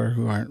will, or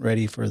who aren't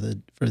ready for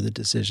the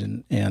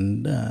decision,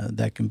 and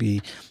that can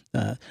be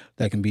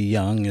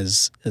young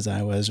as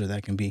I was, or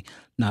that can be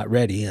not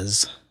ready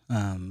as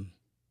a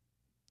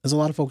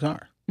lot of folks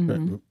are,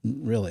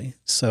 really.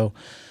 So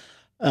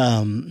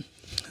the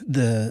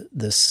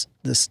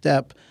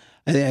step,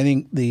 I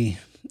think the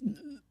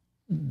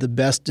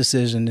best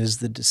decision is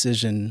the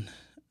decision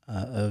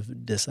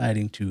of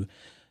deciding to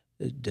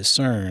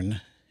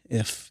discern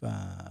if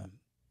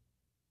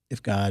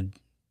God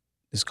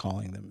is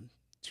calling them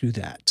to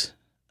that.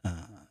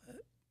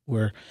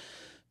 Where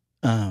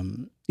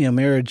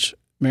marriage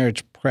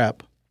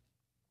prep,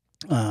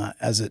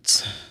 as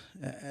it's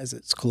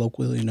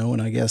colloquially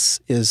known, I guess,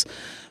 is,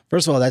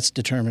 first of all, that's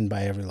determined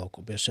by every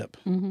local bishop.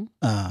 Mm-hmm.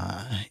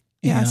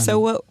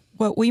 So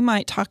what we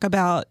might talk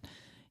about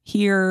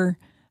here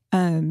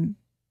in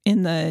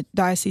the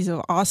Diocese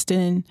of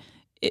Austin,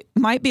 it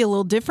might be a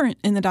little different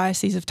in the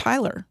Diocese of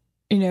Tyler.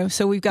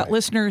 So we've got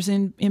listeners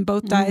in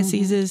both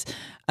dioceses.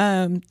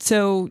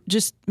 So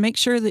just make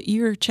sure that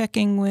you're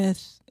checking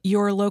with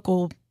your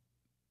local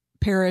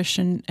parish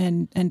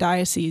and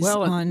diocese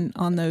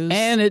on those.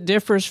 And it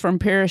differs from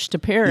parish to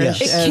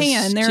parish. Yes. It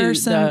can. There are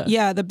some,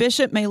 the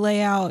bishop may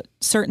lay out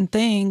certain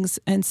things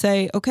and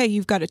say, okay,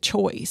 you've got a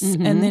choice.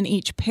 Mm-hmm. And then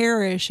each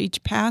parish,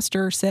 each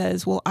pastor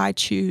says, well, I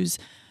choose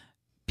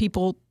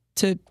people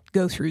to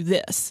go through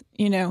this,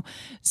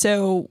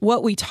 So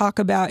what we talk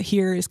about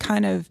here is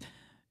kind of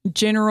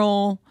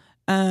general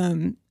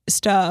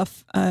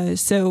stuff.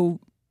 So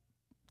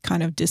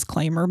kind of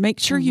disclaimer, make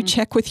sure you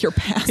check with your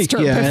pastor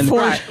before.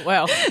 Right.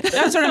 Well,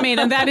 that's what I mean.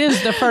 And that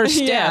is the first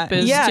step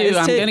I'm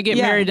going to get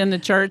married in the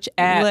church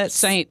at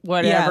Saint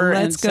whatever.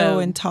 Let's go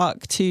and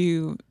talk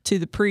to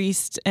the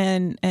priest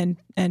and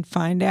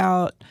find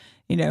out,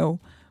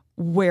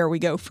 where we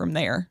go from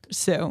there.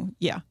 So,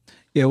 yeah.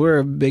 Yeah, we're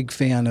a big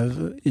fan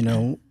of,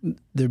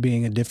 there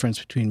being a difference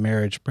between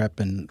marriage prep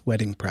and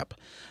wedding prep.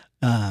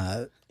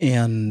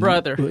 And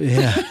brother,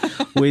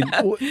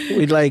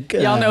 we'd like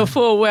y'all know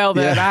full well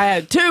that I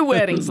had 2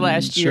 weddings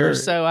last year,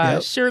 so I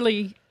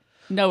surely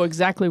know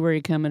exactly where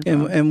you're coming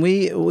from. And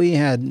we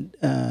had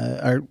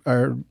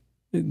our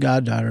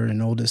goddaughter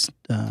and oldest,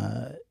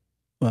 and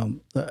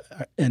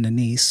a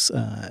niece,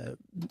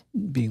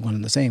 being one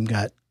and the same,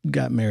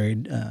 got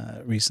married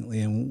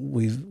recently, and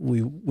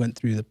we went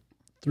through the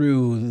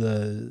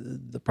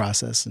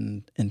process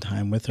and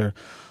time with her.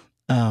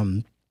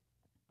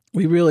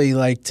 We really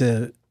like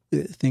to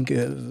think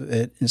of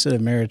it, instead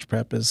of marriage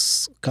prep,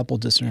 as couple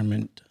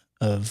discernment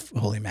of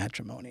holy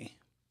matrimony.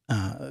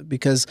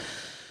 because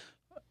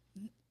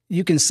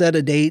you can set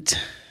a date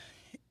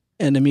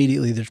and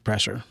immediately there's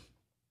pressure.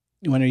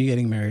 When are you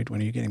getting married?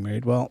 When are you getting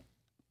married? Well,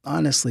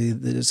 honestly,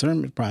 the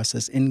discernment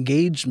process,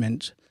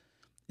 engagement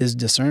is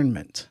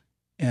discernment.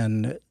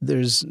 And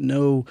there's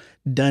no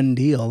done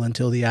deal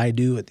until the I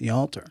do at the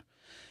altar.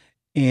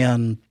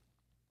 And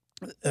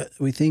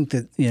we think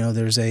that,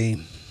 there's a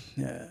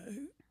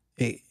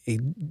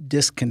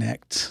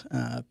disconnect,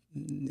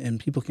 and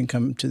people can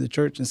come to the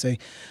church and say,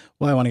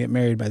 well, I want to get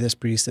married by this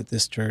priest at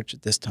this church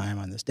at this time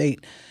on this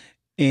date.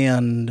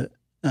 And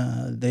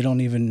they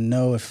don't even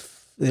know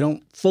they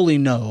don't fully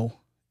know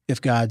if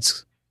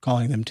God's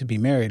calling them to be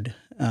married,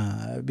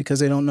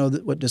 because they don't know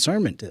what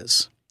discernment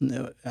is.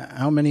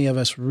 How many of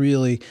us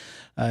really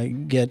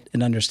get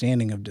an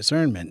understanding of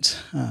discernment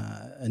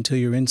until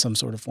you're in some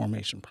sort of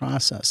formation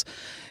process?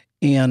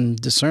 And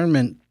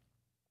discernment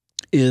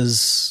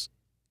is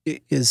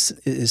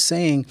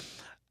saying,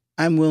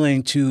 I'm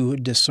willing to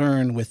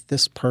discern with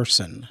this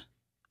person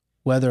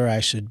whether I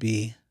should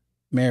be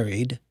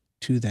married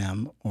to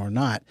them or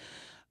not.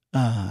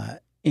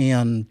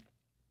 And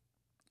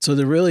so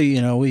there really,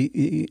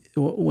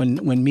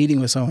 when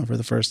meeting with someone for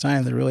the first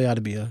time, there really ought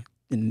to be an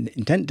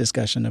intent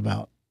discussion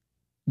about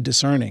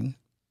discerning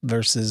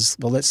versus,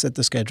 well, let's set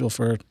the schedule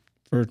for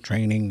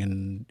training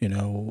and,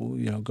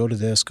 go to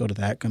this, go to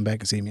that, come back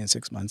and see me in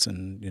 6 months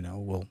and,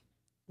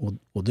 we'll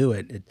do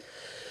it.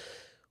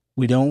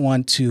 We don't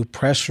want to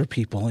pressure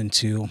people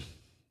into,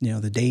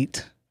 the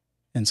date.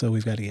 And so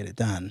we've got to get it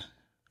done.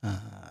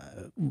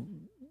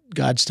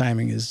 God's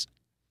timing is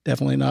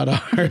definitely not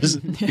ours.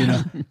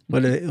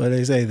 What do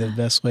they say? The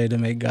best way to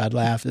make God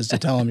laugh is to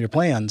tell him your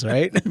plans,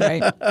 right?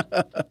 Right.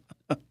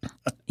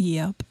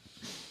 Yep.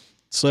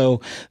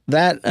 So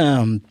that,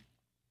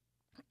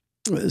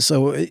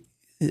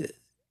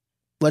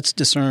 let's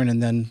discern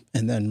and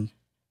then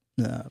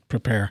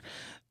prepare,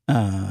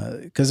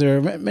 because there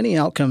are many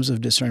outcomes of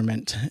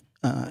discernment,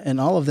 and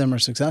all of them are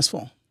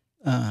successful.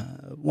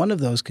 One of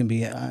those can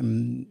be,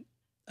 I'm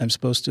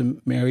supposed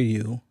to marry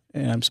you,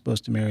 and I'm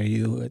supposed to marry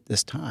you at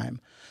this time.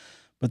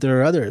 But there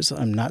are others.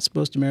 I'm not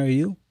supposed to marry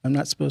you. I'm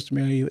not supposed to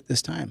marry you at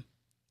this time.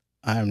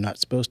 I'm not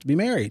supposed to be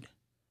married.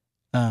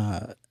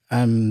 I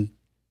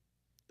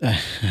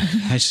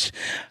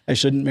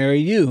shouldn't marry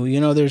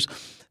you.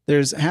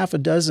 There's half a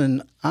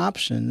dozen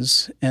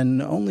options,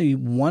 and only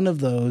one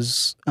of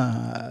those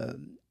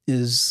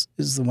is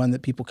the one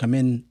that people come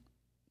in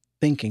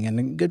thinking. And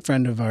a good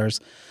friend of ours,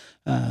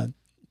 10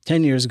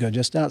 years ago,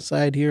 just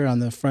outside here on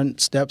the front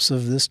steps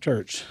of this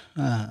church,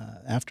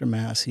 after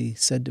Mass, he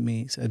said to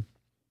me,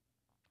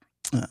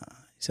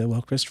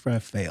 well, Christopher,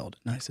 I've failed.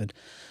 And I said,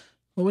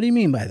 well, what do you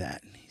mean by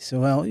that? He said,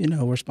 well,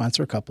 we're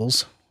sponsor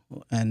couples,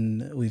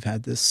 and we've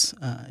had this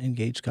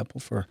engaged couple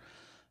for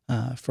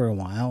a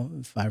while,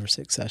 5 or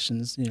 6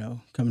 sessions,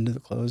 coming to the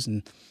close.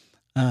 And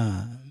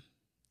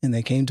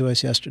they came to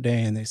us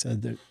yesterday and they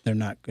said they're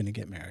not going to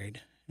get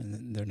married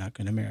and they're not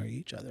going to marry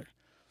each other.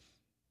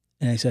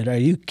 And I said, are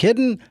you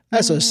kidding?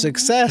 That's a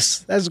success.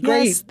 That's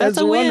great. Yes,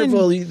 that's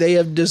wonderful. Win. They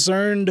have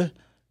discerned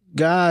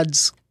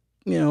God's,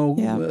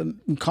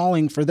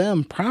 calling for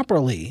them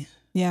properly.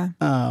 Yeah.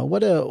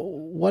 What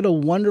a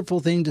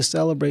wonderful thing to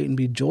celebrate and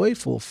be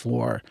joyful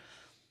for,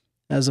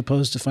 as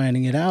opposed to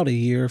finding it out a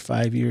year,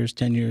 5 years,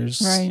 10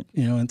 years, right.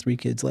 And 3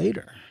 kids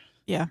later.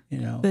 Yeah.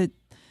 But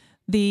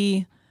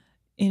the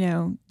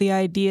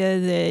idea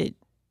that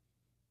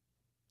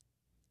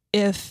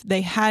if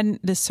they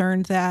hadn't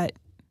discerned that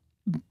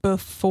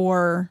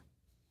before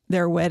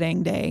their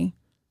wedding day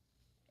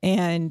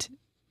and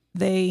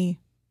they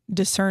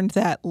discerned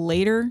that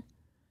later,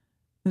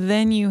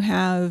 then you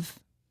have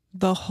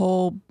the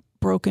whole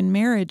broken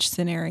marriage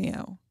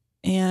scenario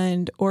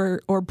and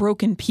or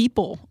broken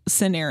people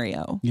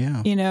scenario.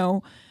 Yeah.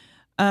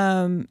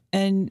 And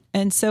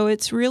so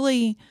it's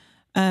really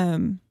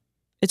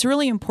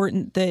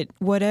important that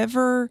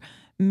whatever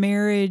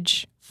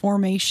marriage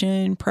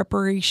formation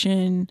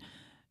preparation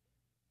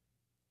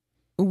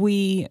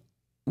we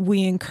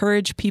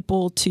encourage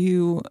people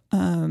to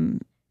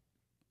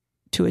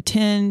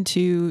attend,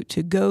 to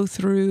go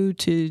through,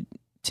 to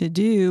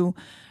do,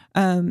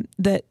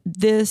 that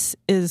this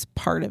is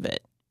part of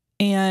it.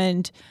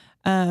 And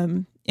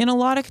in a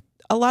lot of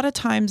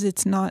times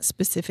it's not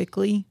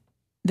specifically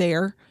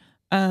there.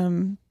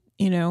 If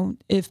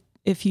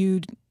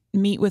you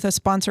meet with a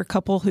sponsor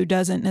couple who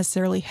doesn't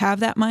necessarily have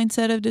that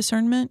mindset of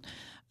discernment,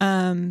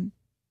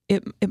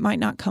 it might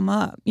not come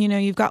up.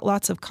 You've got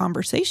lots of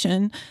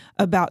conversation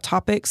about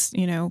topics,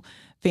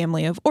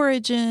 family of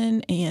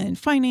origin and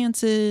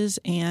finances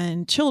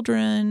and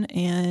children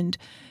and,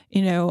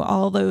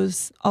 all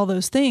those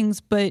things.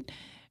 But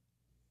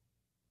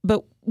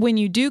when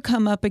you do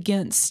come up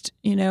against,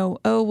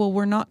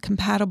 we're not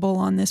compatible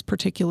on this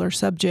particular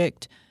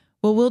subject,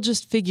 well, we'll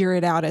just figure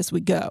it out as we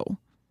go.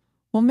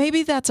 Well,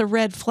 maybe that's a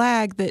red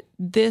flag that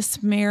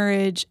this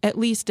marriage, at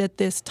least at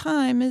this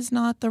time, is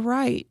not the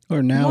right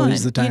Or now one.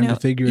 is the time to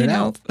figure it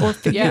out. Or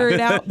figure it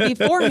out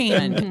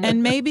beforehand.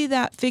 And maybe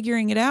that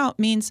figuring it out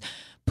means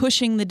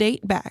pushing the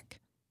date back,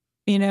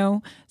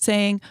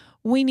 saying,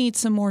 we need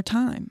some more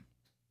time,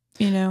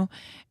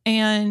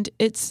 and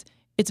it's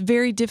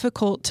very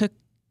difficult to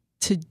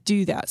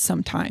do that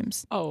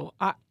sometimes. Oh,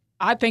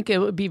 I think it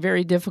would be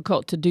very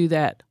difficult to do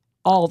that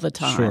all the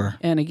time. Sure.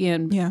 And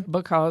again,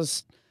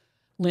 because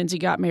Lindsay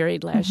got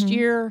married last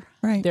year,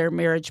 right. Their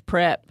marriage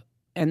prep,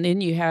 and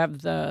then you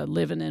have the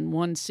living in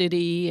one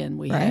city, and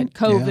we had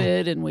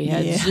COVID, and we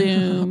had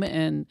Zoom,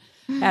 and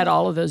had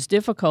all of those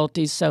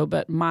difficulties. So,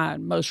 but my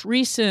most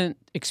recent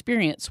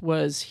experience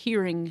was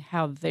hearing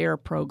how their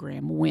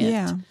program went.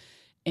 Yeah.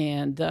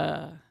 And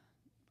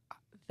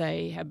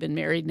they have been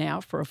married now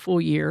for a full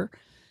year,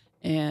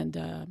 and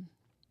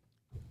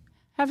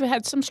have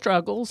had some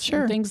struggles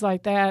and things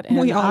like that. And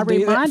we all I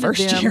reminded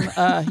first them,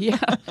 year.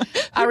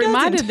 I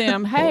reminded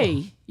them,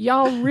 hey,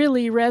 y'all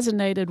really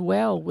resonated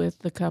well with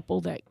the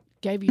couple that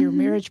gave you your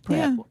marriage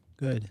prep. Yeah.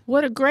 Good.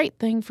 What a great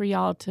thing for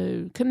y'all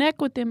to connect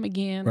with them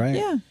again. Right.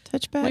 Yeah,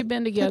 touch back. We've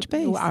been together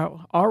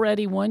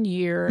already 1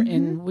 year,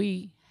 and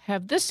we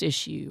have this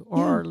issue,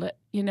 or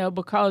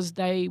because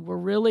they were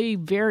really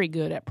very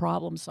good at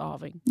problem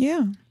solving.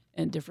 Yeah.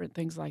 And different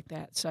things like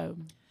that. So,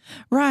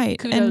 right.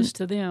 Kudos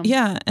to them.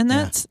 Yeah, and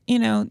that's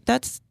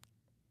that's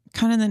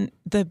kind of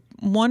the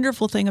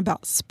wonderful thing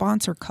about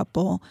sponsor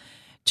couple.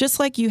 Just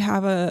like you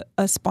have a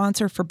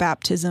sponsor for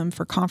baptism,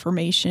 for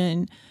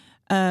confirmation,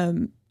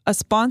 a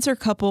sponsor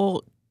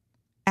couple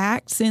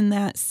acts in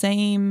that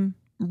same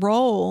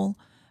role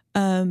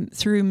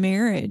through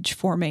marriage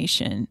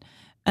formation,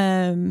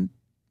 and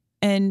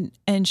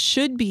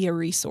should be a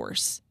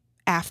resource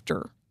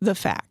after the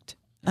fact.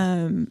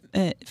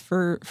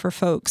 For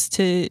folks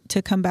to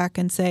come back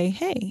and say,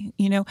 hey,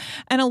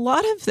 and a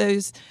lot of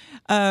those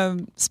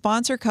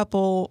sponsor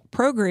couple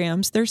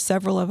programs, there's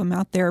several of them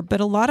out there, but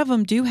a lot of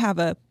them do have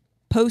a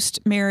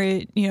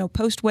post-marriage,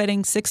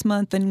 post-wedding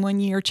 6-month and 1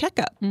 year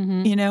checkup,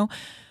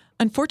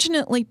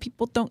 Unfortunately,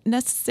 people don't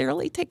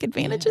necessarily take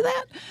advantage of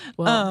that.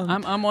 Well,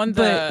 I'm on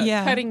the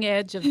cutting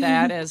edge of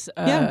that as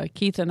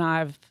Keith and I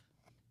have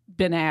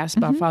been asked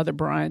by Father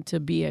Brian to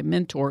be a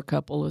mentor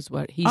couple, is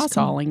what he's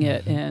calling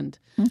it. And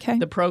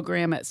the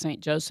program at St.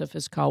 Joseph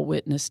is called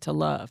Witness to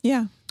Love.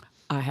 Yeah.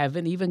 I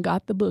haven't even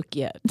got the book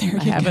yet. I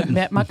haven't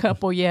met my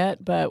couple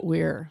yet, but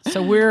we're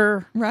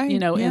right,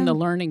 in the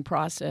learning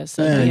process.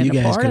 Of being you a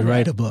guys part could of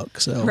write it. a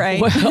book. So right.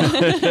 Well,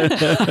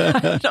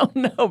 I don't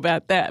know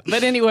about that.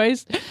 But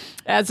anyways,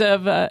 as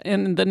of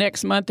in the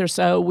next month or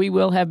so, we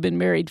will have been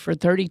married for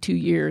 32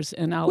 years,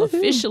 and I'll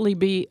officially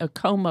be a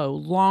Como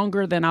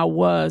longer than I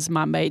was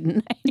my maiden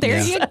name.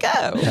 There you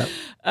go. Yep.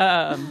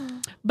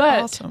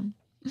 But awesome.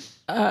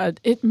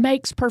 It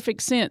makes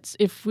perfect sense.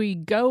 If we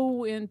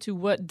go into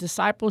what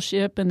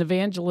discipleship and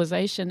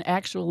evangelization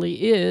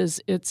actually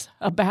is, it's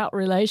about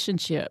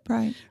relationship.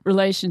 Right.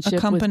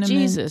 Relationship with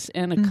Jesus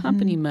and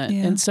accompaniment.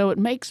 Yeah. And so it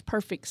makes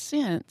perfect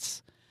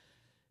sense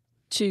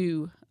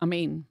to,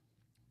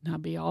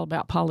 not be all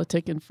about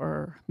politicking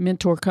for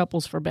mentor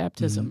couples for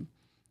baptism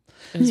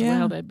as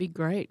well. That'd be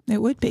great.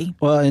 It would be.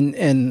 Well,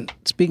 and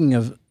speaking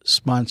of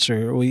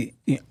sponsor,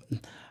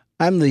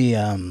 I'm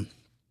the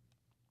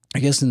I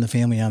guess in the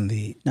family, I'm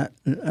the I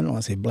don't want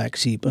to say black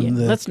sheep. I'm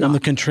the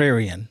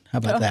contrarian. How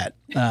about that?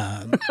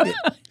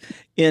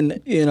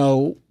 And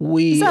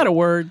we is that a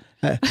word?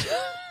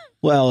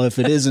 Well, if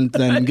it isn't,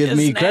 then give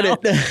me credit.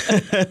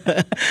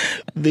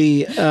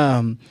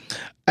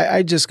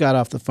 I just got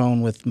off the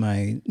phone with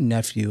my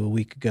nephew a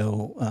week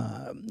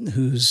ago,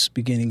 who's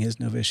beginning his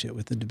novitiate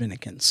with the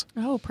Dominicans.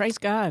 Oh, praise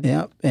God!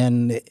 Yeah,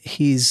 and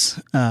he's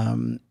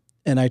and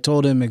I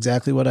told him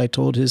exactly what I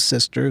told his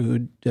sister,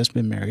 who'd just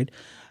been married.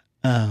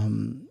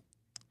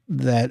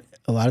 That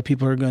a lot of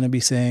people are going to be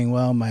saying,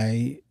 well,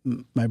 my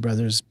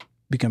brother's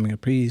becoming a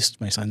priest,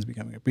 my son's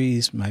becoming a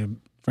priest, my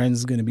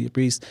friend's going to be a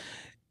priest.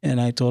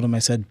 And I told him, I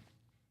said,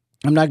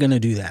 I'm not going to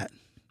do that.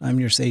 I'm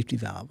your safety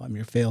valve. I'm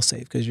your fail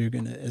safe, because you're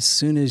going to, as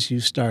soon as you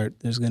start,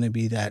 there's going to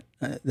be that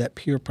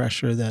peer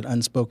pressure, that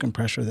unspoken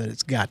pressure that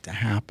it's got to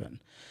happen.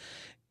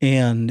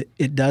 And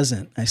it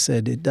doesn't. I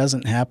said, it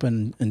doesn't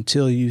happen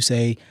until you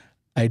say,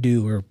 I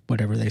do, or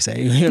whatever they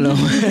say,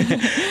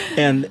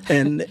 and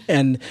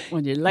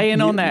when you're laying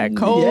on that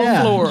cold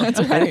floor. That's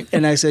right.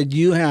 And I said,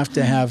 you have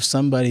to have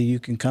somebody you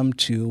can come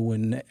to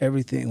when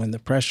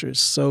the pressure is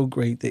so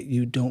great that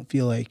you don't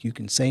feel like you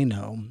can say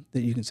no,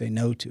 that you can say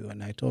no to.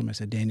 And I told him, I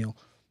said, Daniel,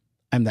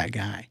 I'm that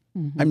guy.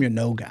 I'm your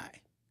no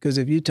guy. Because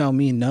if you tell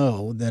me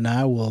no, then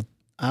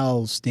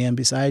I'll stand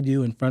beside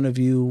you, in front of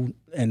you,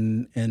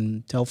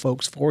 and tell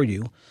folks for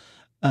you,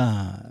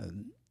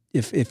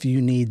 if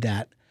you need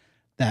that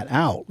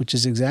out, which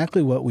is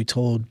exactly what we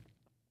told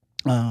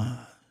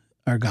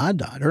our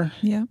goddaughter.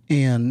 Yeah.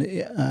 And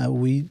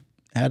we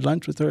had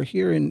lunch with her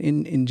here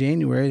in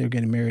January. They're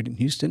getting married in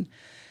Houston.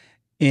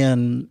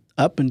 And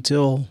up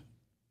until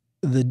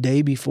the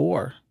day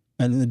before,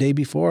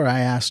 I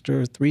asked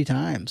her 3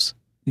 times,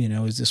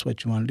 is this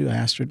what you want to do? I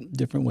asked her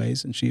different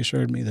ways, and she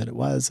assured me that it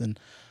was. And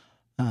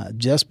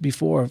just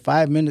before,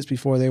 5 minutes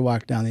before they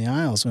walked down the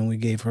aisles, when we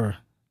gave her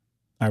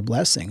our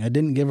blessing, I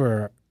didn't give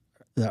her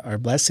our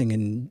blessing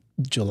in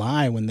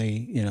July when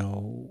they,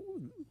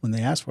 when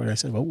they asked for it, I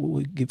said, well,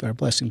 we'll give our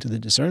blessing to the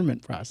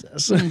discernment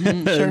process. Sure.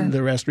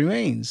 The rest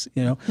remains,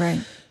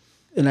 Right.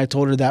 And I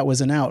told her that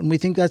was an out. And we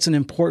think that's an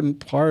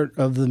important part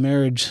of the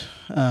marriage,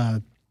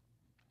 the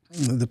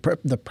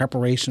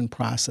preparation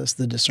process,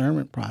 the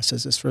discernment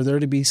process, is for there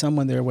to be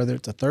someone there, whether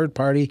it's a third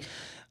party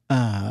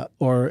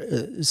or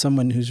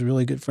someone who's a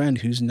really good friend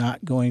who's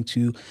not going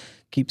to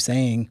keep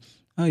saying,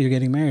 oh, you're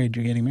getting married,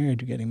 you're getting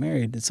married, you're getting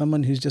married. It's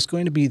someone who's just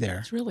going to be there.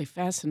 It's really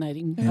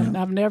fascinating.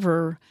 Yeah. I've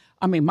never,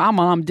 my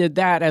mom did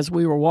that as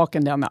we were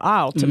walking down the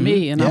aisle to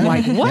me, and I'm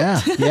like,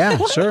 what? Yeah,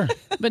 sure.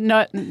 But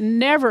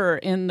never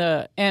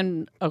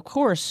and of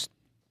course,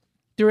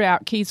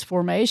 throughout Keith's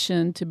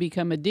formation to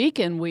become a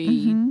deacon,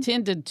 we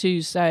tended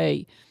to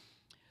say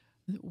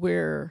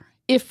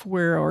if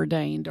we're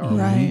ordained or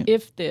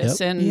if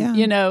this. Yep.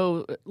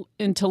 And,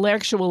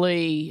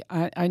 intellectually,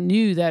 I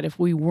knew that if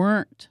we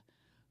weren't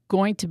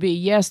going to be,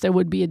 yes, there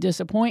would be a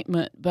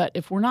disappointment, but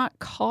if we're not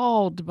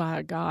called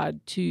by God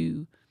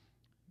to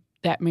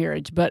that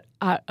marriage, but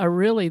I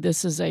really,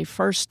 this is a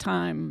first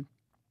time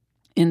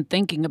in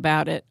thinking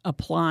about it,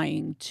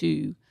 applying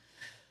to,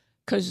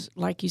 because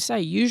like you say,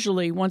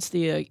 usually once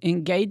the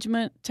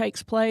engagement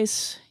takes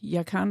place,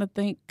 you kind of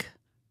think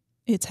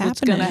it's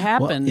going to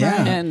happen.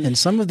 Well, and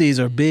some of these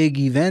are big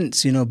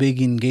events,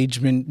 big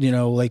engagement,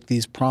 like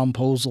these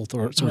promposal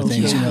sorts of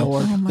things.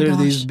 There are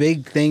these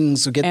big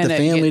things to get the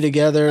family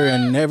together,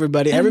 and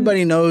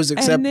everybody knows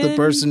except the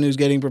person who's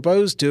getting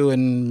proposed to,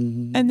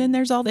 and then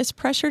there's all this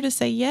pressure to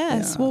say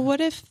yes. Yeah. Well, what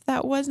if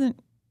that wasn't?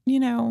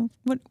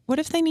 What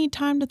if they need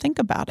time to think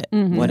about it?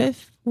 Mm-hmm.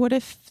 What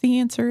if the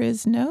answer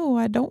is no?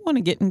 I don't want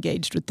to get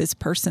engaged with this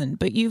person,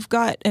 but you've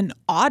got an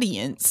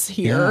audience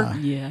here,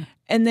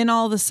 and then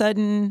all of a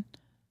sudden.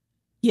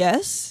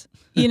 Yes,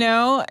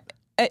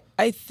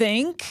 I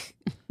think,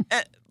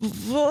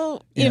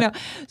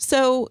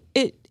 so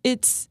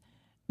it's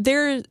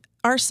there.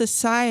 Our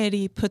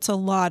society puts a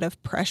lot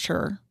of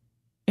pressure,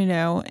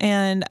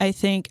 and I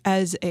think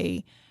as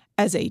a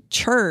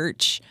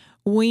church,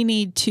 we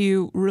need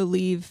to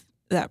relieve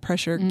that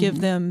pressure,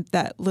 give them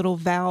that little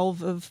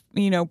valve of,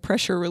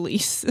 pressure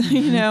release,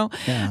 Yeah.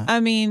 I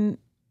mean,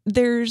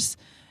 there's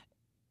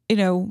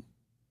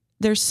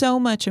so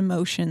much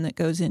emotion that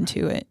goes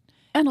into it.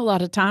 And a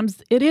lot of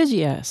times it is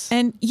yes.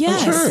 And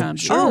yes.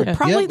 Sure.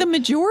 Probably the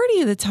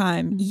majority of the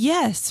time.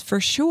 Yes,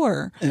 for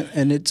sure.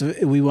 And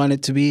we want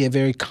it to be a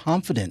very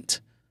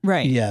confident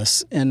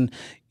yes. And,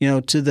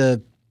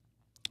 to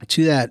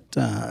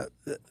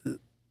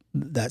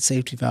that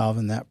safety valve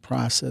and that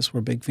process, we're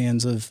big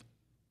fans of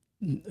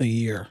a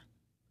year,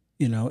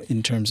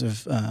 in terms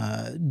of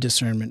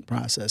discernment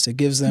process. It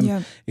gives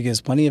them, it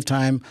gives plenty of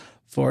time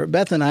for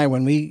Beth and I,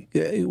 when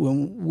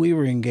we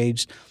were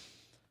engaged.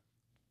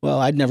 Well,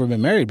 I'd never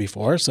been married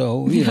before,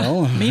 so, me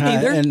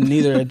neither. And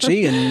neither had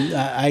she.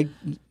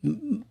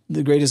 And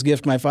the greatest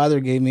gift my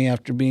father gave me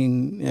after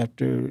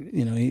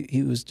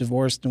he was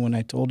divorced. And when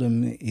I told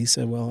him, he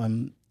said, well,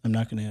 I'm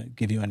not going to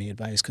give you any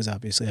advice because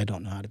obviously I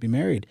don't know how to be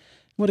married.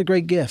 What a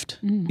great gift,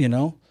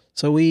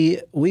 So we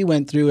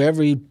went through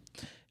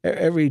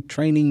every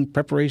training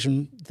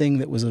preparation thing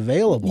that was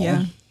available.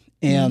 Yeah.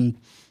 And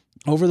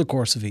over the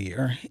course of a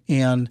year.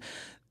 And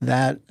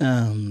that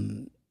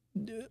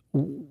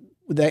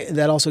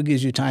also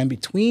gives you time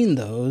between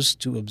those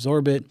to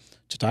absorb it,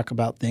 to talk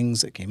about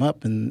things that came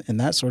up and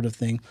that sort of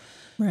thing,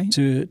 right?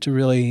 To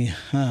really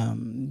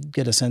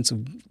get a sense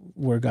of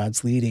where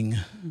God's leading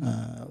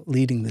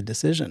the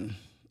decision.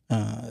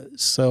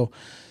 So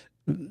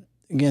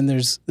again,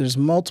 there's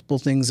multiple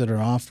things that are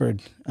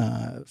offered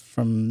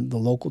from the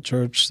local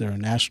church. There are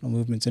national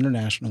movements,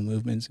 international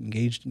movements,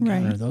 Engaged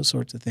Encounter, those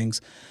sorts of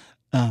things.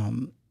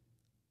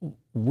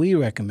 We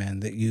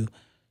recommend that you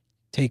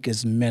take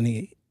as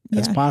many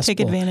as possible.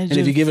 Take advantage.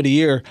 And if you give it a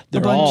year,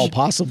 they're all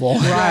possible.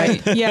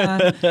 Right.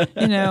 Yeah.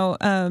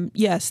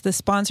 Yes, the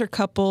sponsor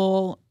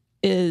couple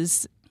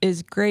is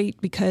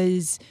great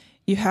because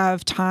you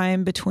have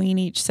time between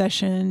each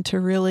session to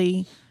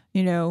really,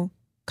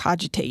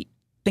 cogitate,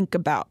 think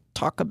about,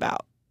 talk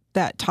about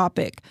that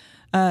topic.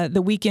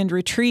 The weekend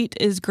retreat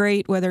is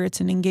great, whether it's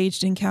an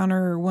Engaged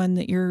Encounter or one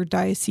that your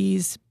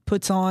diocese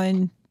puts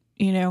on,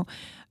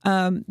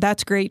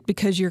 that's great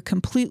because you're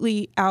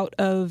completely out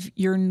of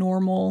your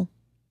normal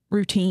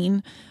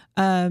routine,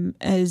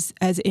 as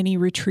any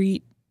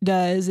retreat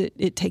does.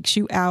 It takes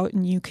you out,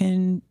 and you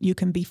can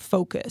be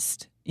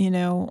focused,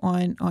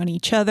 on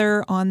each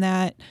other, on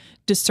that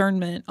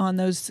discernment, on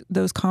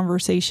those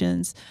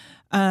conversations.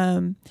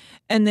 And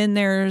then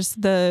there's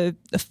the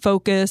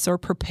focus or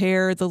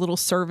prepare, the little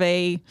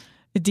survey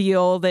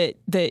deal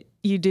that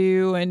you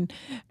do,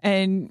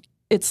 and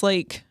it's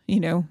like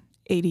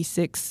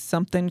 86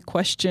 something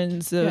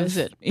questions of is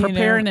it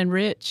prepare and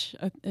enrich?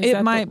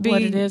 It might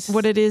be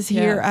what it is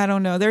here. Yeah. I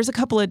don't know. There's a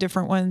couple of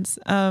different ones.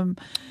 And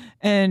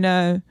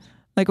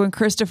like when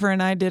Christopher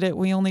and I did it,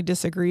 we only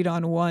disagreed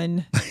on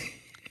one.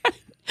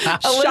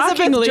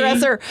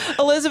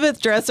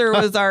 Elizabeth Dresser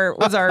was our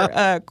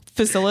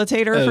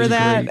facilitator for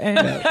that,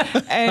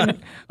 and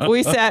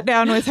we sat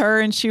down with her,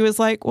 and she was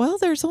like, "Well,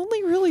 there's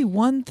only really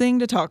one thing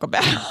to talk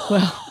about."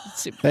 Well,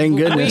 Thank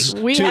goodness.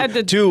 We had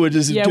to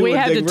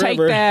take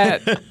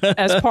that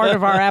as part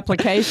of our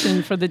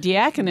application for the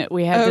diaconate.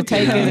 We had to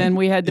take it, and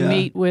we had to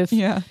meet with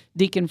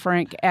Deacon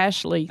Frank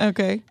Ashley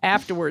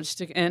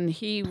afterwards. And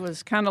he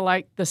was kind of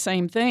like the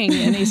same thing.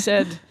 And he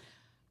said,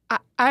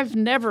 I've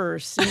never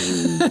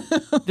seen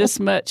this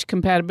much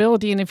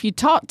compatibility. And if you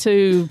talk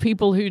to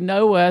people who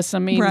know us, I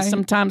mean,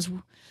 sometimes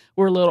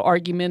we're a little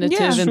argumentative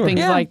and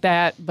things like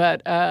that.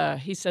 But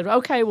he said,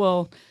 okay,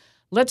 well,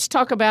 let's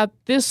talk about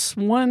this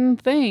one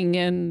thing.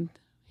 And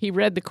he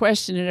read the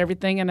question and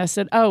everything. And I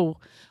said, oh,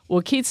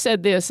 well, Keith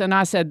said this and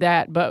I said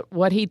that. But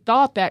what he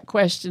thought that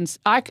questions,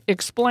 I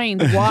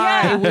explained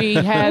why we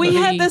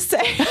had the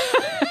same.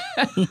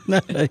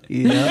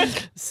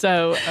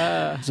 So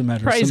it's a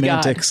matter of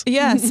semantics. God.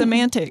 Yeah,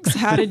 semantics.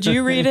 How did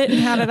you read it and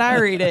how did I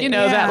read it? You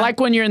know, that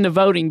like when you're in the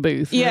voting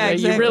booth. Yeah,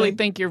 exactly. You really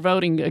think you're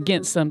voting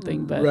against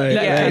something, but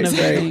that kind of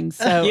thing.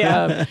 So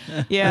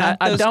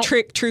those don't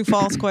trick true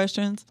false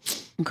questions.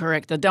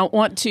 Correct. I don't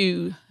want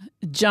to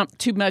jump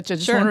too much. I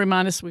just want to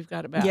remind us we've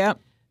got about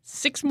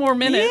 6 more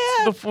minutes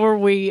before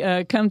we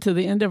come to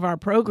the end of our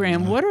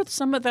program. What are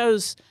some of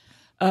those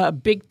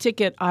big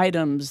ticket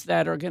items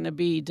that are going to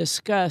be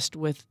discussed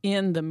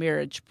within the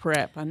marriage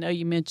prep? I know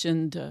you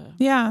mentioned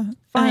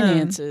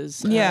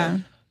finances.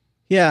 You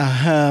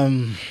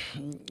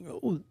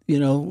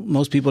know,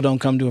 most people don't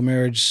come to a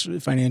marriage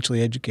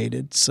financially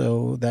educated,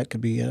 so that could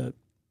be a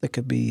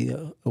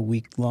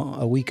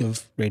week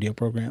of radio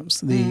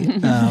programs.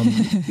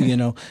 You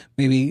know,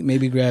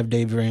 maybe grab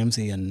Dave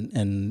Ramsey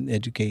and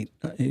educate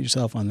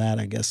yourself on that,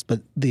 I guess.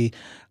 But the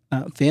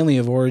family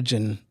of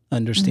origin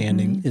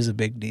understanding is a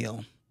big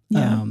deal.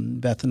 Yeah.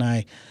 Beth and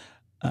I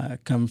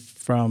come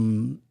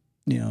from,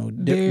 you know,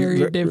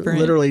 very different,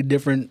 literally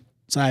different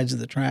sides of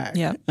the track.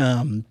 Yeah.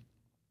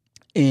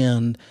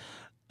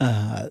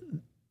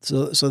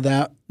 So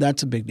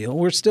that's a big deal.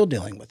 We're still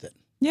dealing with it.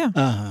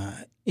 Yeah.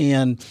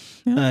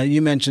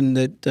 You mentioned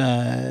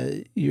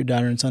that your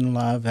daughter and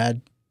son-in-law have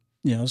had,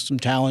 you know, some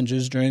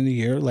challenges during the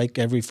year, like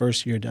every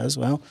first year does.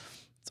 Well,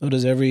 so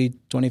does every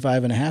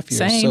 25 and a half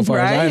years, so far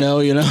as I know,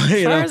 you know.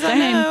 As far as I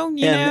know,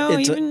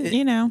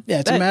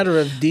 it's a matter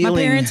of dealing.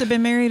 My parents have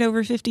been married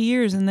over 50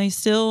 years, and they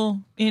still,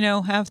 you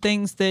know, have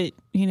things that,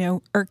 you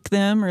know, irk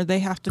them or they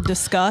have to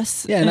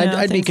discuss. Yeah, and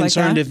I'd be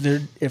concerned if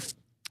it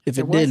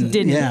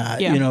didn't. Yeah,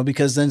 you know,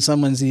 because then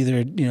someone's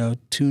either, you know,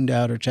 tuned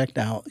out or checked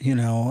out, you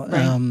know.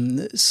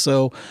 Right.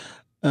 So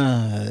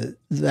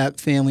that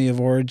family of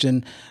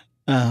origin,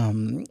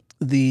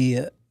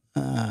 the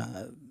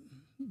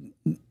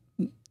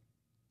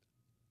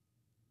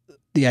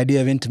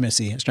idea of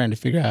intimacy. I was trying to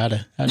figure out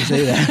how to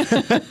say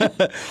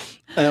that,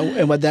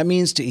 and what that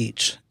means to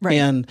each,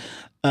 and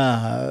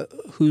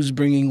who's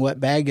bringing what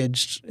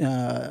baggage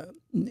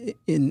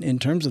in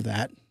terms of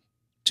that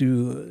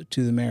to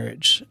the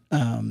marriage,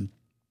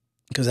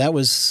 because that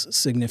was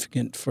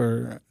significant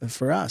for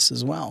us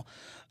as well.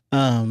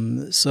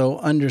 So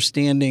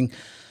understanding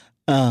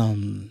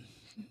and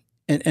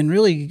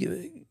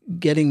really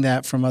getting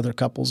that from other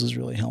couples is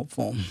really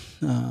helpful.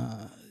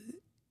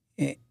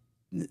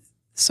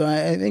 So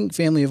I think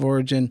family of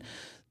origin,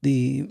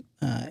 the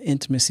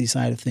intimacy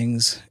side of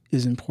things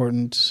is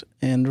important,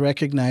 and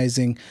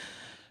recognizing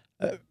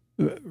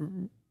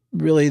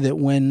really that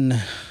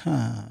when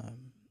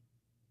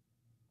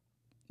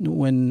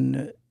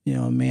you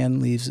know, a man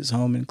leaves his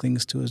home and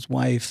clings to his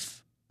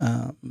wife,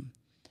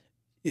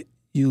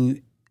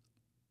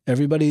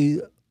 everybody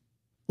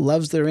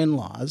loves their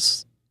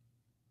in-laws,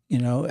 you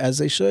know, as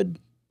they should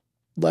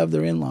love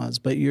their in-laws,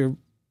 but your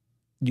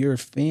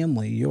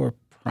family, your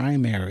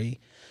primary,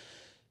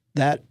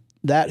 that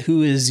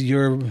who is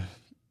your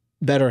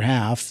better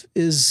half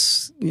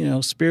is, you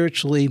know,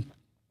 spiritually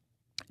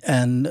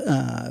and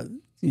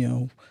you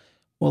know,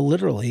 well,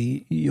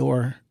 literally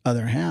your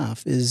other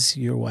half is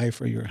your wife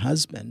or your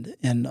husband,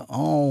 and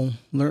all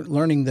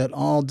learning that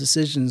all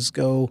decisions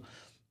go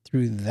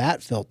through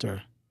that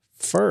filter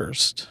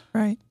first,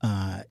 right,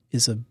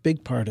 is a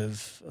big part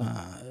of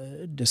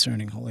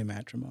discerning holy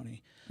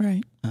matrimony.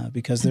 Right.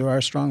 Because there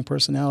are strong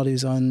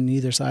personalities on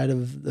either side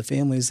of the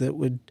families that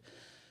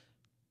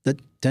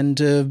tend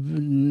to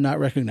not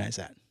recognize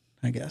that,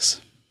 I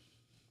guess.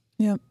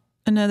 Yep.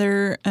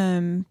 Another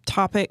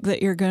topic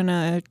that you're going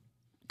to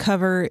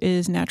cover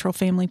is natural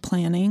family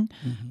planning.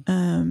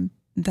 Mm-hmm.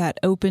 That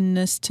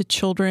openness to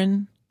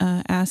children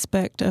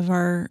aspect of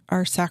our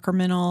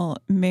sacramental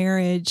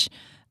marriage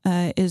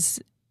is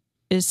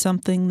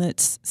something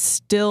that's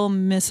still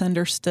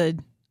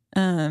misunderstood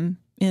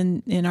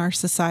in our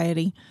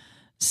society.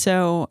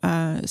 So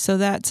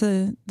that's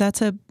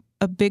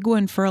a big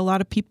one for a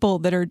lot of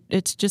people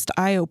it's just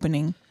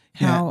eye-opening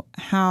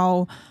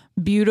how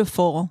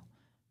beautiful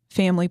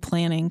family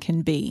planning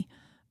can be,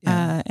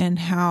 and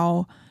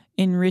how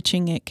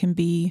enriching it can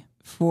be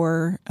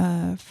for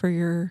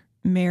your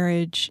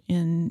marriage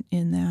in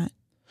that.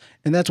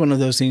 And that's one of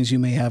those things you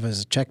may have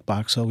as a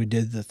checkbox. So we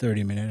did the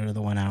 30-minute or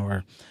the 1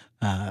 hour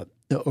the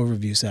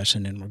overview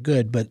session, and we're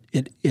good. But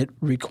it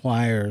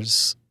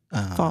requires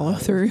follow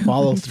through,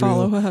 follow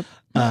up,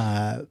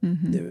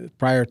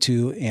 prior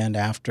to and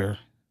after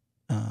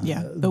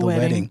the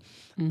wedding.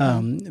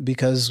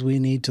 Because we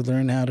need to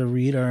learn how to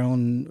read our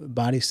own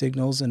body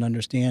signals and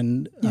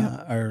understand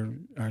our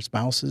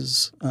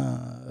spouse's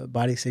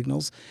body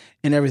signals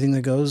and everything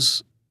that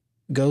goes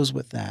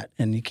with that.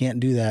 And you can't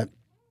do that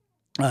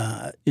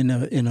in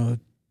a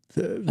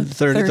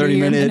 30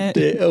 minute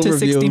overview. To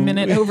 60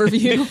 minute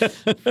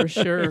overview. For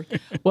sure.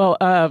 Well,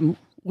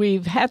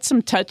 we've had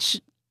some touch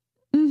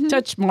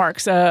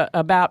marks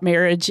about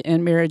marriage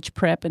and marriage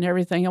prep and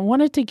everything. I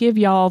wanted to give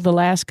y'all the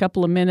last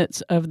couple of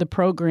minutes of the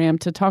program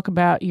to talk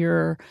about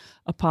your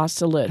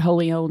apostolate,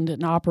 wholly owned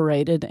and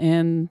operated,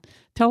 and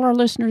tell our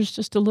listeners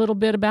just a little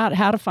bit about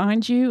how to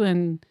find you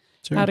and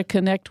how to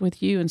connect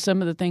with you and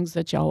some of the things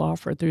that y'all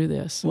offer through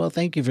this. Well,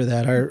 thank you for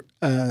that.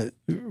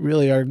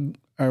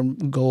 Our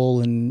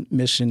goal and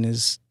mission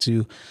is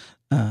to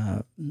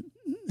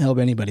help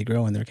anybody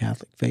grow in their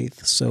Catholic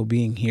faith. So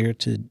being here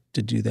to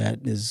do that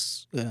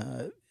is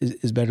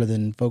better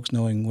than folks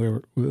knowing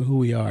who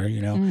we are.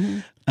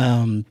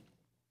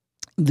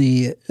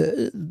 The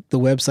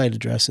website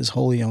address is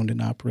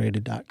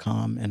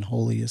wholyownedandoperated.com, and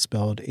holy is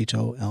spelled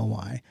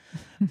HOLY.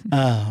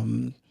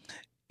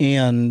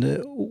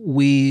 And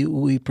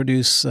we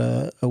produce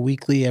a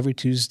weekly, every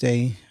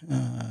Tuesday,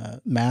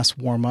 Mass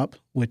warm-up,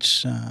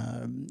 which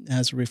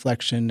has a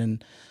reflection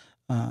and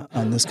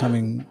on this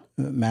coming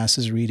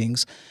Mass's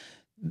readings,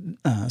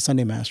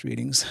 Sunday Mass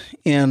readings.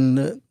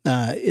 And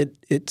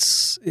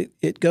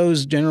it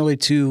goes generally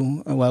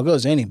to, it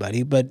goes to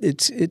anybody, but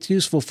it's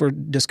useful for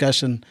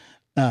discussion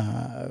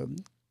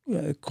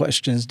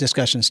questions,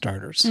 discussion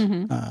starters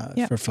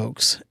for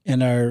folks.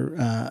 And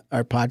our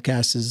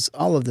podcast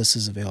all of this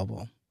is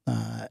available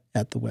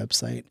at the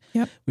website.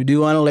 Yep. We do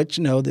want to let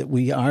you know that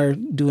we are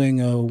doing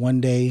a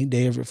 1-day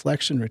day of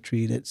reflection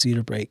retreat at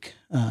Cedar Break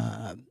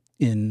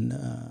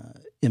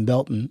in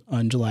Belton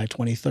on July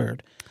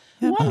 23rd.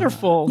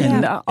 Wonderful.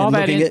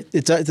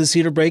 It's at the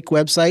Cedar Break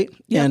website,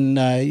 and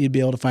you'd be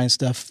able to find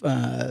stuff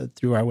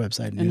through our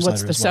website. And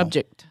what's the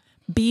subject?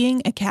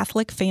 Being a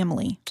Catholic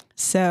family.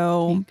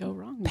 So can't go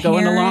wrong.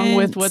 Going along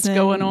with what's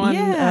going on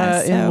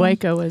in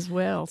Waco as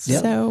well.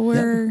 So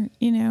we're,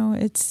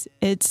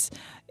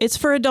 it's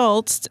for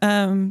adults.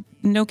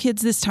 No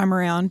kids this time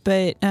around,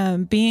 but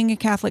being a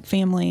Catholic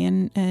family,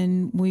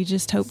 and we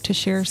just hope to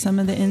share some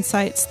of the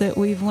insights that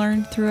we've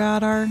learned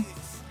throughout our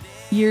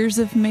years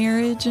of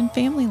marriage and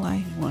family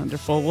life.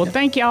 Wonderful. Well,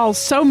 thank you all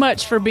so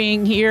much for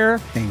being here.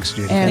 Thanks,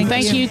 Judy. And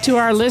thank you to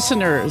our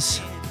listeners.